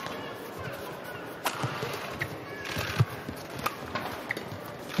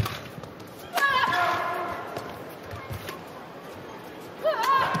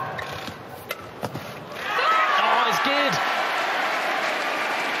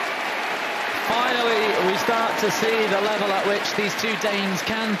 To see the level at which these two Danes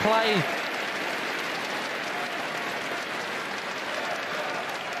can play.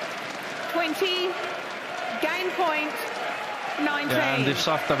 Game point 19. Yeah, and the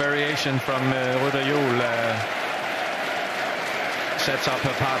softer variation from Rytter Juhl sets up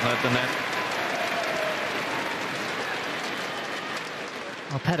her partner at the net.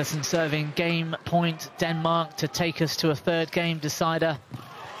 Well, Pedersen serving game point Denmark to take us to a third game decider.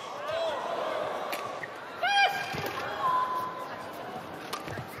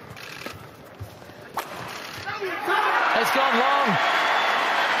 It's gone long.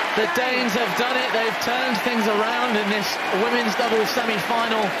 The Danes have done it. They've turned things around in this women's doubles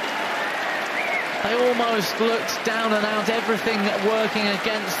semi-final. They almost looked down and out, everything working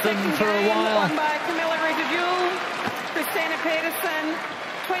against them for a while. Won by Kamilla, Juhl, Christinna Pedersen,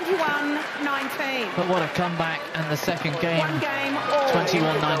 21-19. But what a comeback, and the second game, One game all.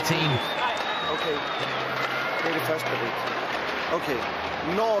 21-19. Okay, det er det første bevæg. Okay,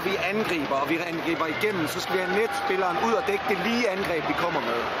 når vi angriber, og vi angriber igennem, så skal vi have netspilleren ud og dække det lige angreb, vi kommer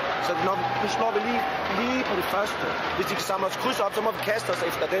med. Så når, nu slår vi lige på det første. Hvis de kan samle os kryds op, så må vi kaste os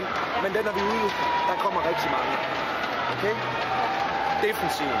efter den. Men den er vi ude, der kommer rigtig mange. Okay?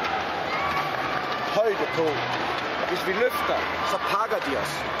 Defensiv. Højde på. Hvis vi løfter, så pakker de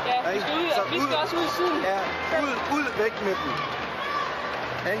os. Ja, vi skal også ud siden. Ja, ud væk med dem.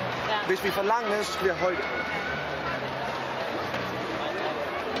 Okay? Ja. Hvis vi får langt ned, så skal vi have højde på.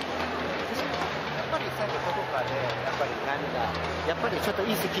 やっぱりちょっと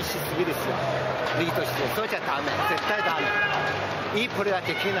意識しすぎですよ、リードして、それじゃダメ、絶対ダメ、いいプレーは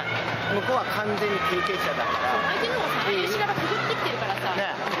できない、向こうは完全に経験者だから、相手もさ、後ろがくぐってきてるからさ。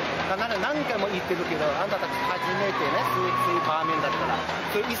ね、必ず何回も言ってるけど、あんたたち初めてね、そういう場面だったら、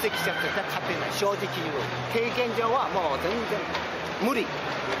そういう意識しちゃって絶対勝てない、正直言う、経験上はもう全然無理、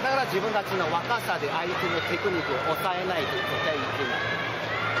だから自分たちの若さで相手のテクニックを抑えないと絶対いけな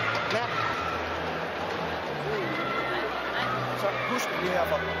い。ね Så husk lige her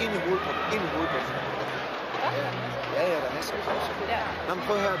for ind i hovedet på det, ind i hovedet på det. Ja, der er næsten pause. Nå, men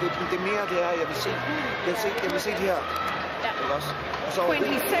prøv at høre, det mere det er, jeg vil se de her. Ja. Ikke også? Og så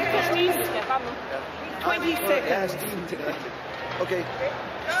 20 seconds. Ja, frem nu. 20 seconds. Ja, stilen til det. Okay,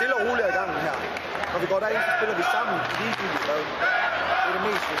 stille og roligt i gangen her. Når vi går derind, så spiller vi sammen ligegyldigt hvad. Det er det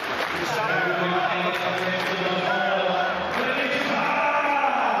mest vigtige. Vi er sammen.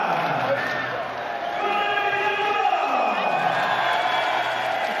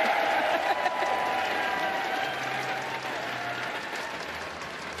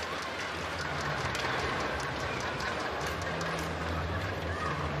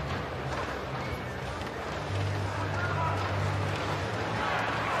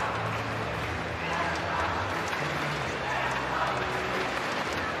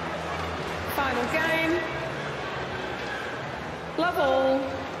 Final game. Love all.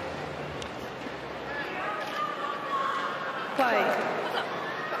 Play.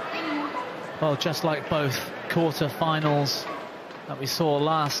 Well, just like both quarter-finals that we saw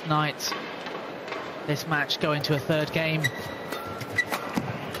last night, this match going to a third game.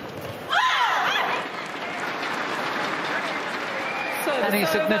 Any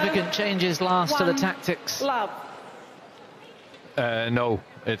significant changes last to the tactics? Love. No,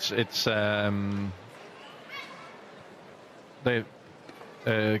 it's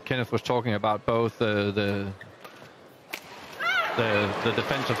Kenneth was talking about both the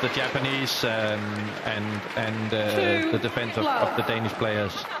defense of the Japanese and the defense of the Danish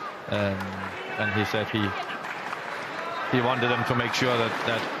players, and he said he wanted them to make sure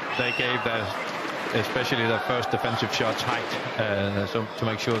that they gave their, especially their first defensive shots height, so to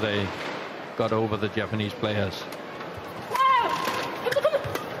make sure they got over the Japanese players.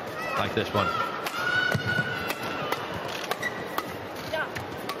 Like this one.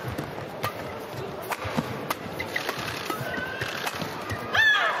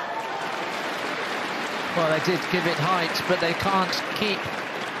 Well, they did give it height, but they can't keep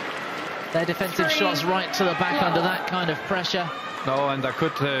their defensive shots right to the back under that kind of pressure. No, and I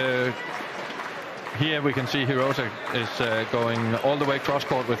could... here we can see Hirota is going all the way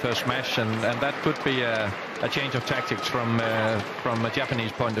cross-court with her smash, and that could be a change of tactics from a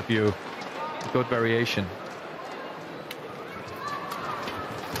Japanese point of view. Good variation.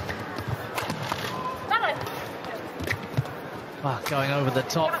 Well, going over the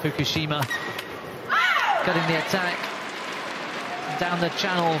top, Fukushima getting the attack down the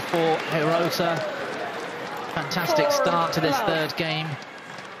channel for Hirota. Fantastic start to this third game.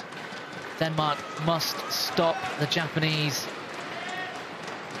 Denmark must stop the Japanese.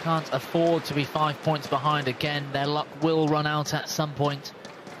 Can't afford to be 5 points behind again. Their luck will run out at some point.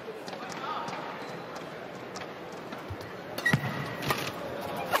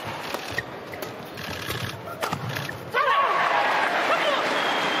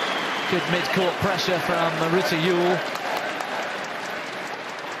 Good mid-court pressure from Rytter Juhl.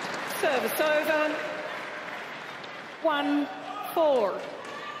 Service over. 1-4.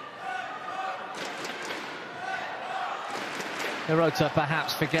 Hirota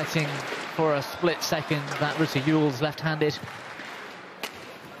perhaps forgetting for a split second that Rytter Juhl's left-handed.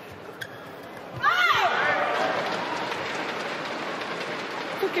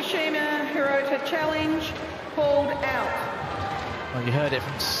 Fukushima Hirota challenge pulled out. Well, you heard it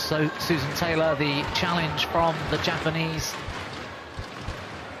from Susan Taylor, the challenge from the Japanese.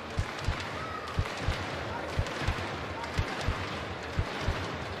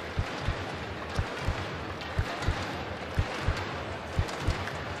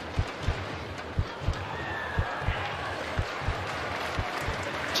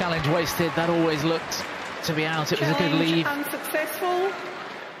 challenge wasted. That always looked to be out. It was a good leave. Unsuccessful.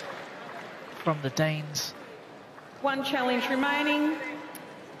 From the Danes. 1 challenge remaining.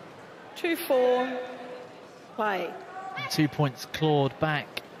 2-4. Play. And 2 points clawed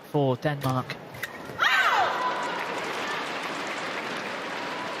back for Denmark.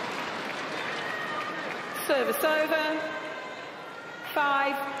 Service over.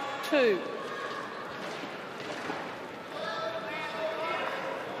 5-2.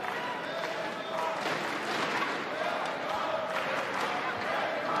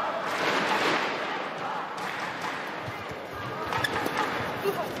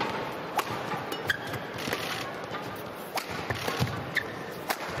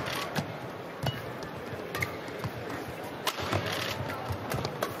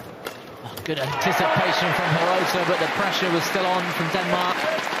 Good anticipation from Hirota, but the pressure was still on from Denmark.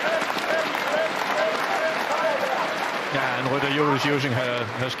 Yeah, and Rytter Juhl is using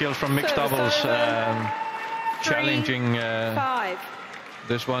her skills from mixed doubles, challenging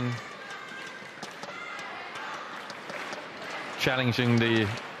this one. Challenging the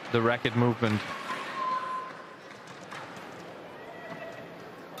racket movement.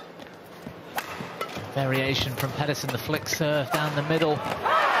 Variation from Pedersen, the flick serve down the middle.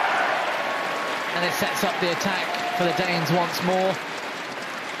 And it sets up the attack for the Danes once more.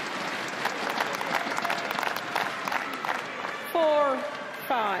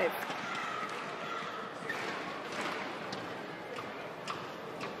 4-5.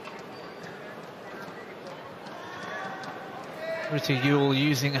 Rytter Juhl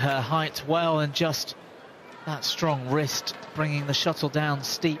using her height well, and just that strong wrist, bringing the shuttle down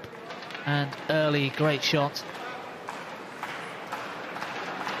steep and early. Great shot.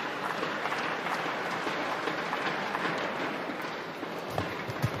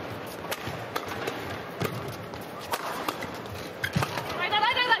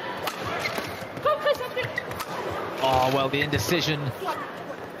 Oh, well, the indecision.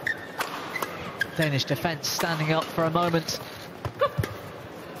 Danish defence standing up for a moment.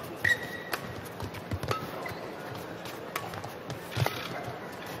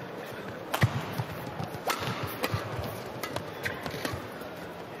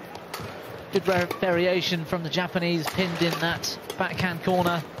 Good variation from the Japanese, pinned in that backhand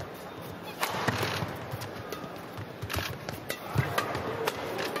corner.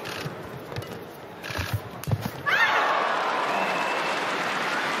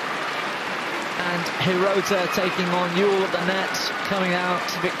 And Hirota taking on Juhl at the net, coming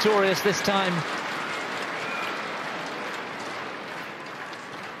out victorious this time.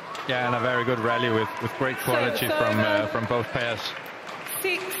 Yeah, and a very good rally with great quality from both pairs.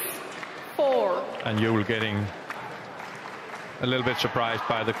 6-4. And Juhl getting a little bit surprised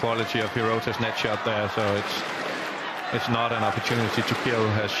by the quality of Hirota's net shot there, so it's not an opportunity to kill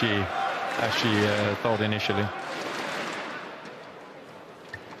as she thought initially.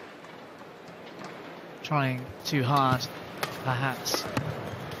 Trying too hard, perhaps,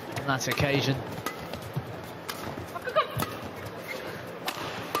 on that occasion.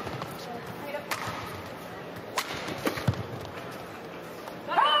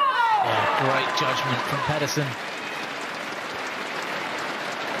 Great judgment from Pedersen.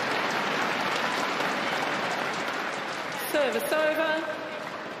 Service over.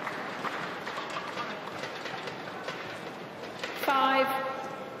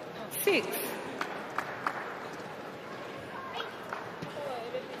 5-6.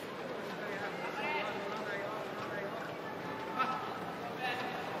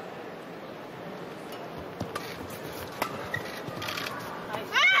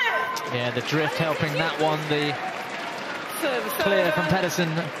 Yeah, the drift helping that one. The clear from Pedersen.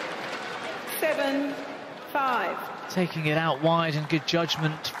 7-5. Taking it out wide, and good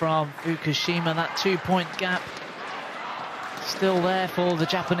judgment from Fukushima. That 2-point gap still there for the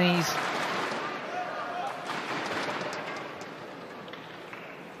Japanese.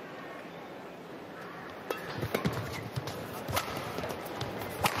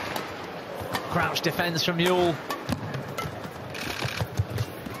 Crouch defense from Juhl.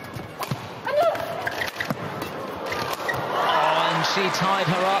 She tied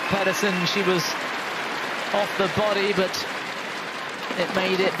her up, Pedersen. She was off the body, but it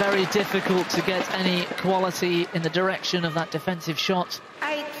made it very difficult to get any quality in the direction of that defensive shot.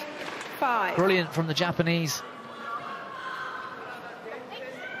 8-5. Brilliant from the Japanese.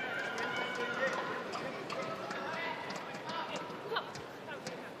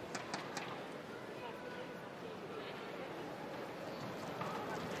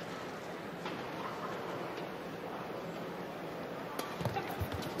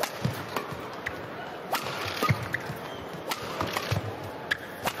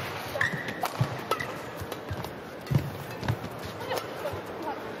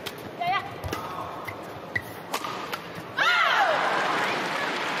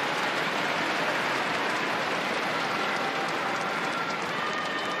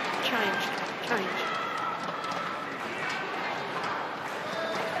 change.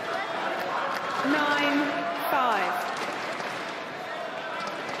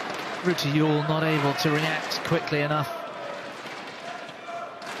 9-5. Rytter Juhl not able to react quickly enough.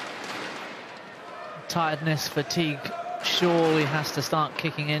 Tiredness, fatigue surely has to start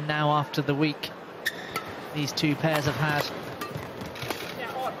kicking in now after the week these two pairs have had.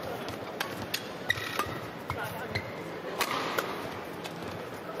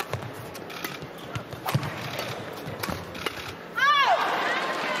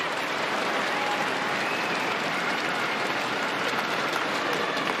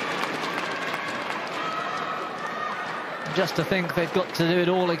 Just to think they've got to do it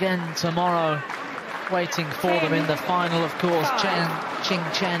all again tomorrow. Waiting for them in the final, of course, Ching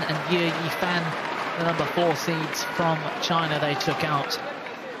Chen and Ye Yifan, the number 4 seeds from China. They took out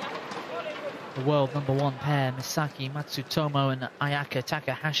the world number 1 pair, Misaki Matsutomo and Ayaka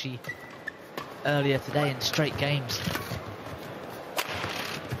Takahashi, earlier today in straight games.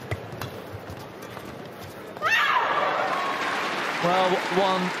 Well,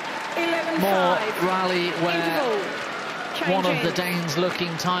 one more rally where one of the Danes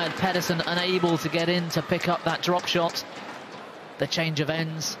looking tired, Pedersen unable to get in to pick up that drop shot. The change of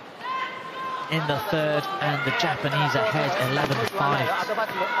ends in the third, and the Japanese ahead 11-5.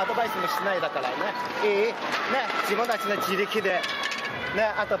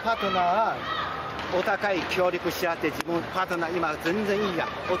 お互い協力し合って自分パートナー今全然いいや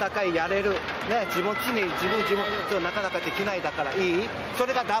お互いやれるね自分常に自分となかなかできないだからいいそ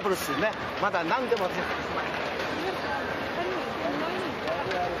れがダブルスねまだ何でも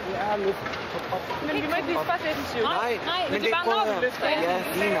Men vi må ikke vise fast defensivt. Nej, men det er kun... Ja,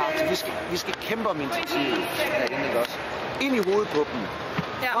 lige nok. Vi skal kæmpe om initiativet derinde, ikke også? Ind i hovedet på dem.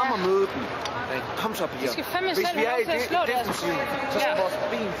 Frem og møde dem. Kom så, piger. Hvis vi er i defensiven, så skal vores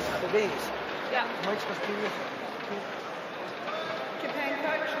ben bevæges. Ja. Må ikke skal spille. Japan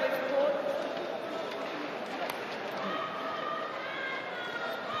coach with support.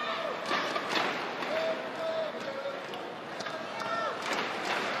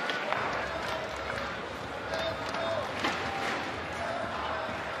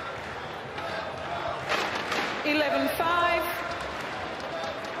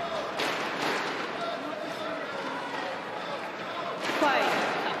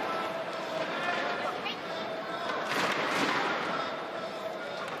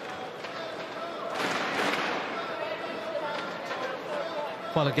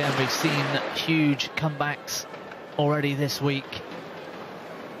 Well, again, we've seen huge comebacks already this week.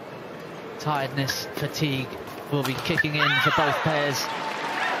 Tiredness, fatigue will be kicking in for both pairs.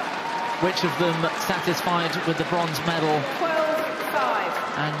 Which of them satisfied with the bronze medal?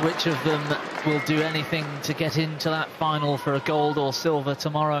 12-5. And which of them will do anything to get into that final for a gold or silver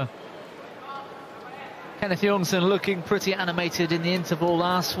tomorrow? Kenneth Jonsson looking pretty animated in the interval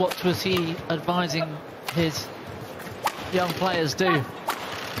last. What was he advising his young players do?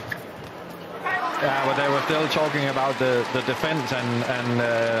 Yeah, but they were still talking about the defense and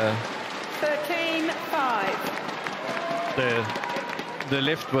 13-5. the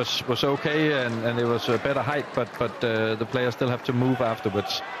lift was okay and it was a better height, but the players still have to move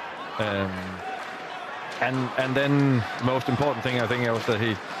afterwards. And then most important thing I think was that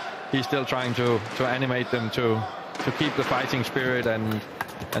he's still trying to animate them to keep the fighting spirit and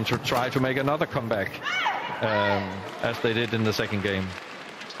to try to make another comeback as they did in the second game.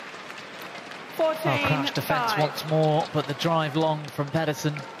 14-5. Oh, crouch defence once more, but the drive long from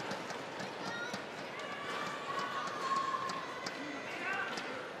Pedersen.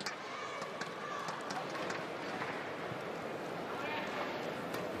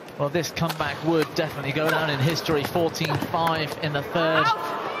 Well, this comeback would definitely go down in history. 14-5 in the third.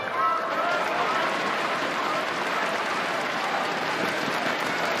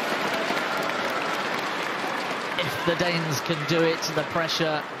 If the Danes can do it, the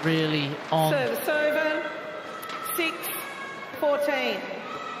pressure really on. Service over. 6-14.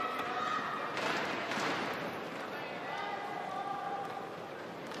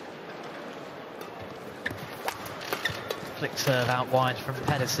 Flick serve out wide from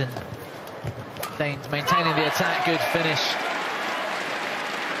Pedersen. Danes maintaining the attack, good finish.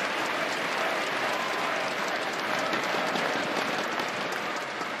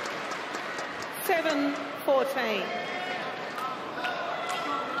 Seven 14.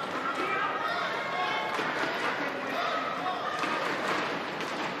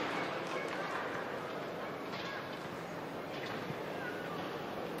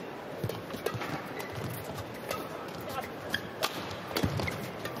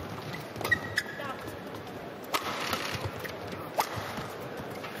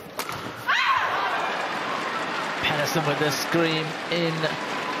 Pedersen with the scream in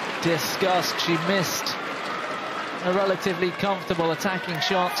disgust. She missed a relatively comfortable attacking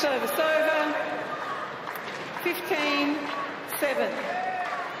shot. Service over. 15-7.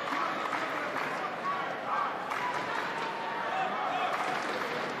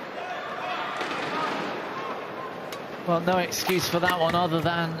 Well, no excuse for that one other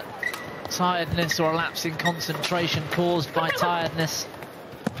than tiredness or a lapse in concentration caused by tiredness.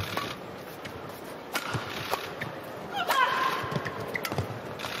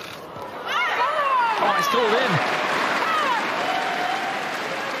 Oh, it's called in.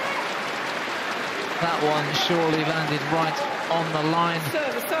 That one surely landed right on the line.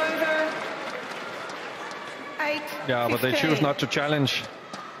 Service over. 8. Yeah, but they choose not to challenge.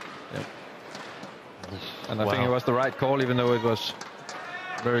 Yep. And I think it was the right call, even though it was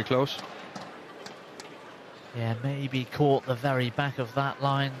very close. Yeah, maybe caught the very back of that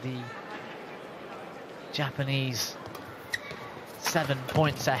line. The Japanese 7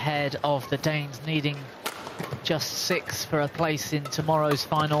 points ahead of the Danes, needing just 6 for a place in tomorrow's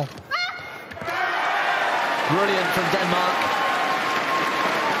final. Brilliant from Denmark.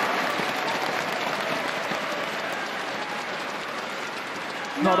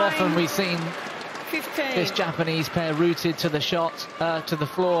 Not often we've seen 15. this Japanese pair rooted to the shot, to the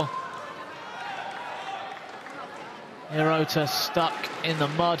floor. Hirota stuck in the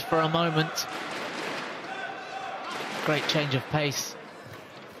mud for a moment. Great change of pace.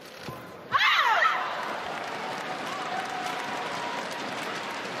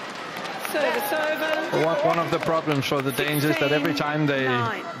 Service over. One of the problems for the Danes is that every time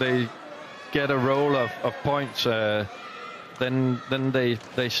they get a roll of points, then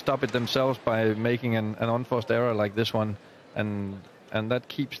they stop it themselves by making an unforced error like this one, and that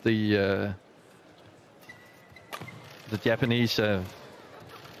keeps the Japanese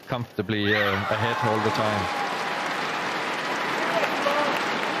comfortably ahead all the time.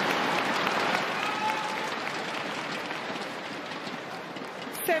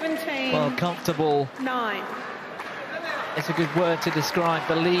 Well, comfortable. 9. It's a good word to describe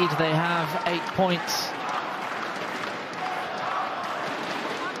the lead. They have 8 points.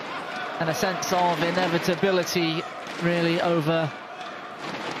 And a sense of inevitability, really, over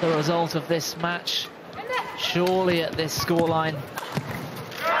the result of this match. Surely at this scoreline.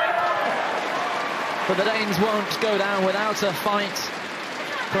 But the Danes won't go down without a fight.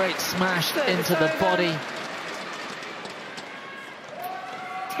 Great smash into the body.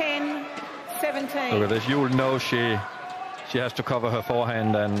 10-17. Look at this. Juhl knows she has to cover her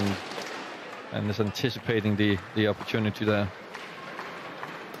forehand and is anticipating the opportunity there.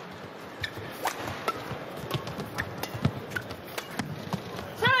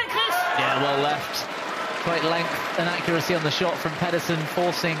 Yeah, well left. Great length and accuracy on the shot from Pedersen,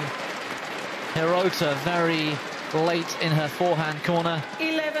 forcing Hirota very late in her forehand corner.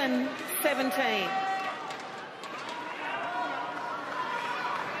 11-17.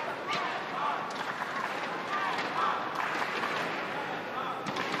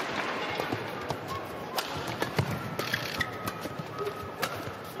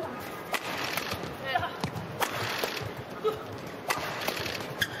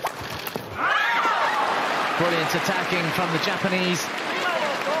 Brilliant attacking from the Japanese.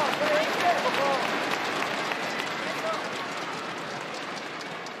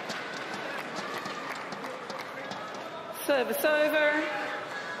 Service over.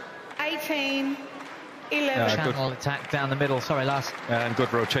 18-11. Channel attack down the middle. Sorry, Lars. And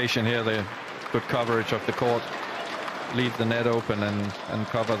good rotation here. The good coverage of the court. Leave the net open and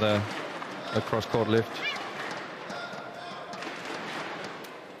cover the cross-court lift.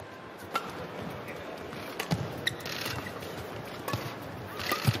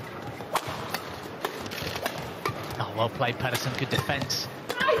 Well played, Pedersen. Good defence.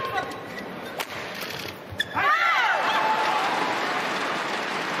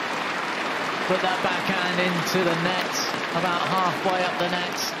 Put that backhand into the net, about halfway up the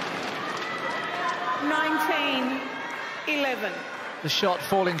net. 19-11. The shot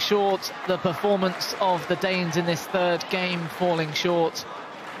falling short. The performance of the Danes in this third game falling short.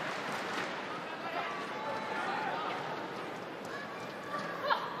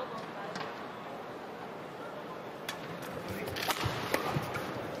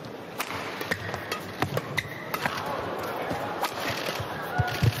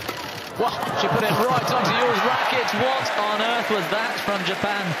 She put it right onto Juhl's racket. What on earth was that from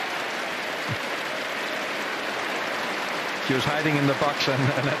Japan? She was hiding in the box,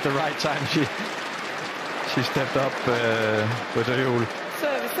 and at the right time she stepped up with a Juhl.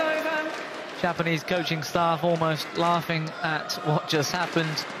 Service over. Japanese coaching staff almost laughing at what just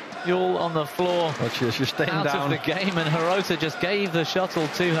happened. Juhl on the floor. But she's staying out down. of the game, and Hirota just gave the shuttle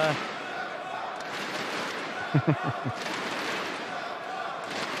to her.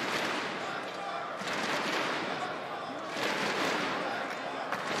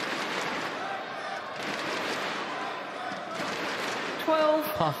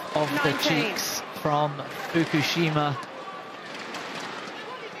 Puff of 19. the cheeks from Fukushima.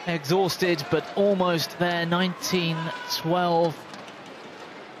 Exhausted, but almost there. 19-12.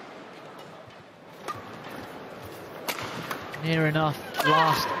 Near enough.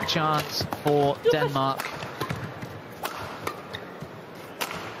 Last chance for Denmark.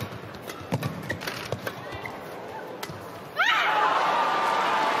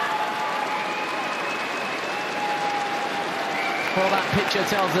 Well, that picture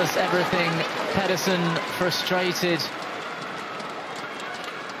tells us everything. Pedersen frustrated.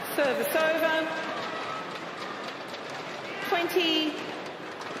 Service over. 20.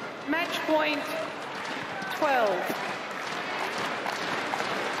 Match point 12.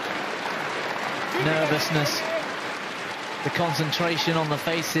 Nervousness. The concentration on the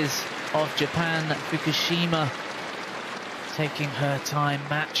faces of Japan. Fukushima taking her time.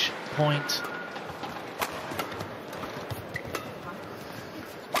 Match point.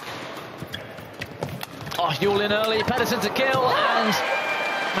 Oh, Juhl in early, Pedersen to kill, and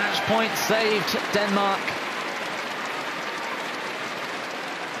match point saved Denmark.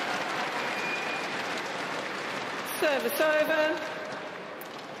 Service over.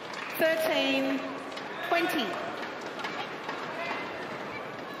 13-20.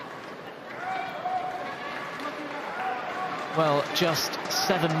 Well, just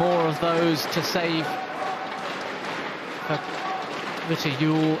 7 more of those to save for Rytter,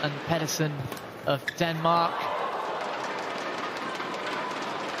 Juhl and Pedersen of Denmark.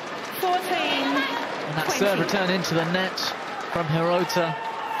 14. And that 20. serve return into the net from Hirota.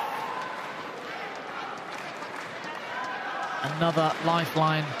 Another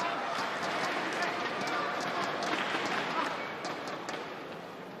lifeline.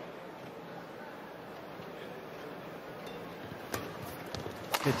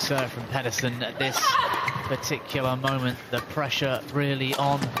 Good serve from Pedersen at this particular moment. The pressure really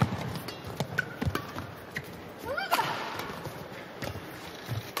on.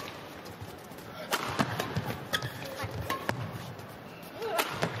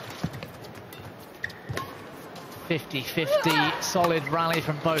 .50-50, solid rally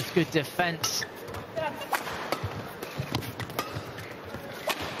from both, good defence.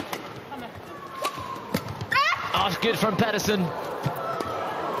 Oh, it's good from Pedersen.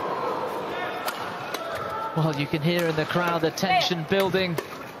 Well, you can hear in the crowd the tension building.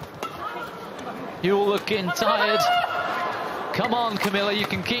 Juhl looking tired. Come on, Kamilla, you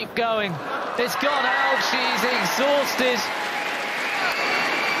can keep going. It's gone out, she's exhausted.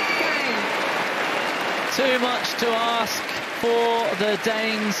 Too much to ask for the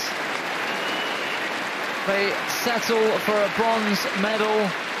Danes. They settle for a bronze medal.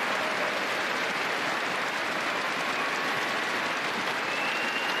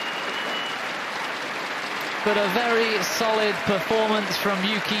 But a very solid performance from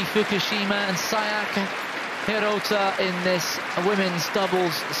Yuki, Fukushima and Sayaka Hirota in this women's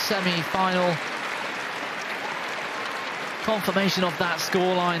doubles semi-final. Confirmation of that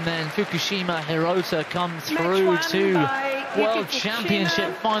scoreline then. Fukushima Hirota come through to World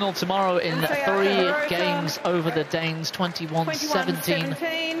Championship final tomorrow in 3 games over the Danes. 21-17,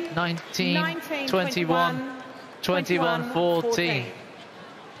 19-21, 21-14.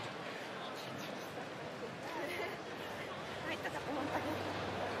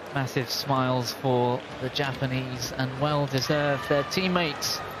 Massive smiles for the Japanese, and well deserved. Their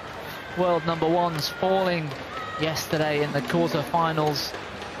teammates, world number ones, falling yesterday in the quarter-finals.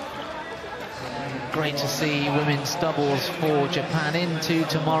 Great to see women's doubles for Japan into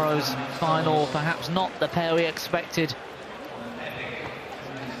tomorrow's final. Perhaps not the pair we expected,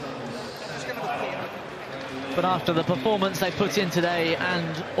 but after the performance they put in today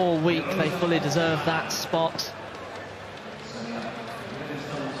and all week, they fully deserve that spot.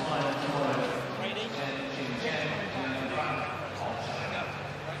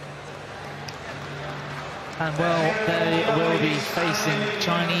 And well, they will be facing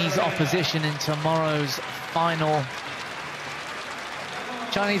Chinese opposition in tomorrow's final.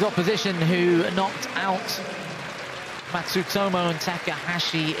 Chinese opposition who knocked out Matsutomo and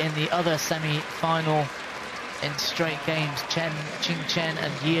Takahashi in the other semi-final in straight games. Qing Chen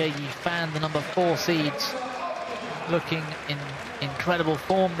and Ye Yifan, the number 4 seeds, looking in incredible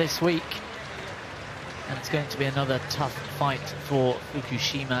form this week. And it's going to be another tough fight for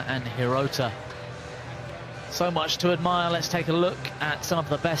Fukushima and Hirota. So much to admire. Let's take a look at some of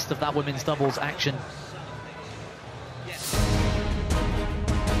the best of that women's doubles action.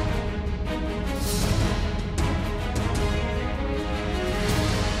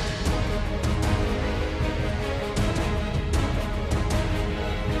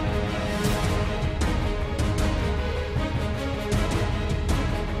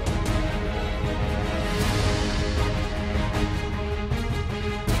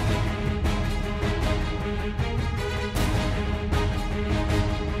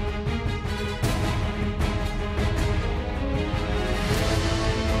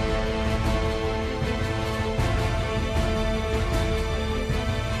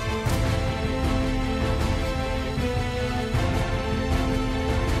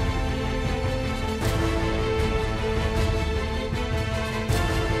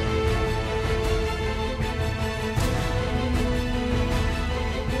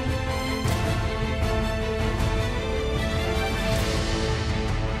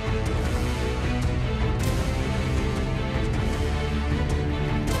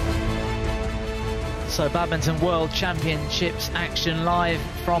 So Badminton World Championships action live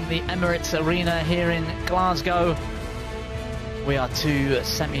from the Emirates Arena here in Glasgow. We are 2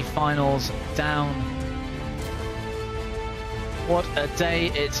 semi-finals down. What a day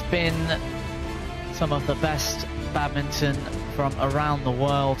it's been. Some of the best badminton from around the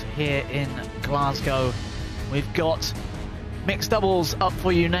world here in Glasgow. We've got mixed doubles up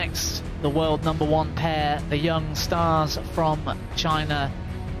for you next. The world #1 pair, the young stars from China,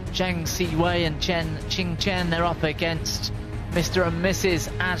 Zheng Siwei and Chen Qingchen. They're up against Mr. and Mrs.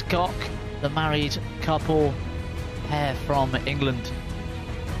 Adcock, the married couple pair from England.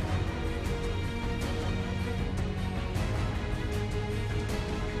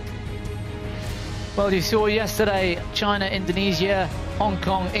 Well, you saw yesterday China, Indonesia, Hong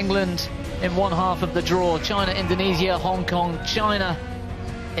Kong, England in one half of the draw. China, Indonesia, Hong Kong, China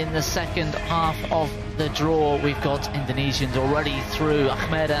in the second half of the draw. We've got Indonesians already through,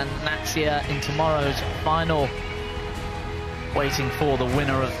 Ahmed and Natsia in tomorrow's final. Waiting for the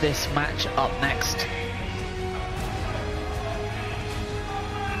winner of this match up next.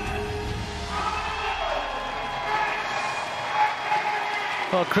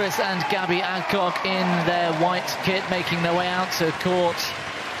 Well, Chris and Gabby Adcock in their white kit, making their way out to court.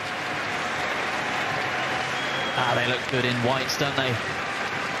 They look good in whites, don't they?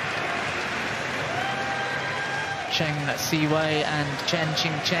 Zheng Siwei and Chen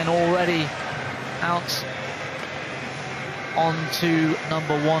Qingchen already out onto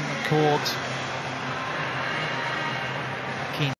 #1 court.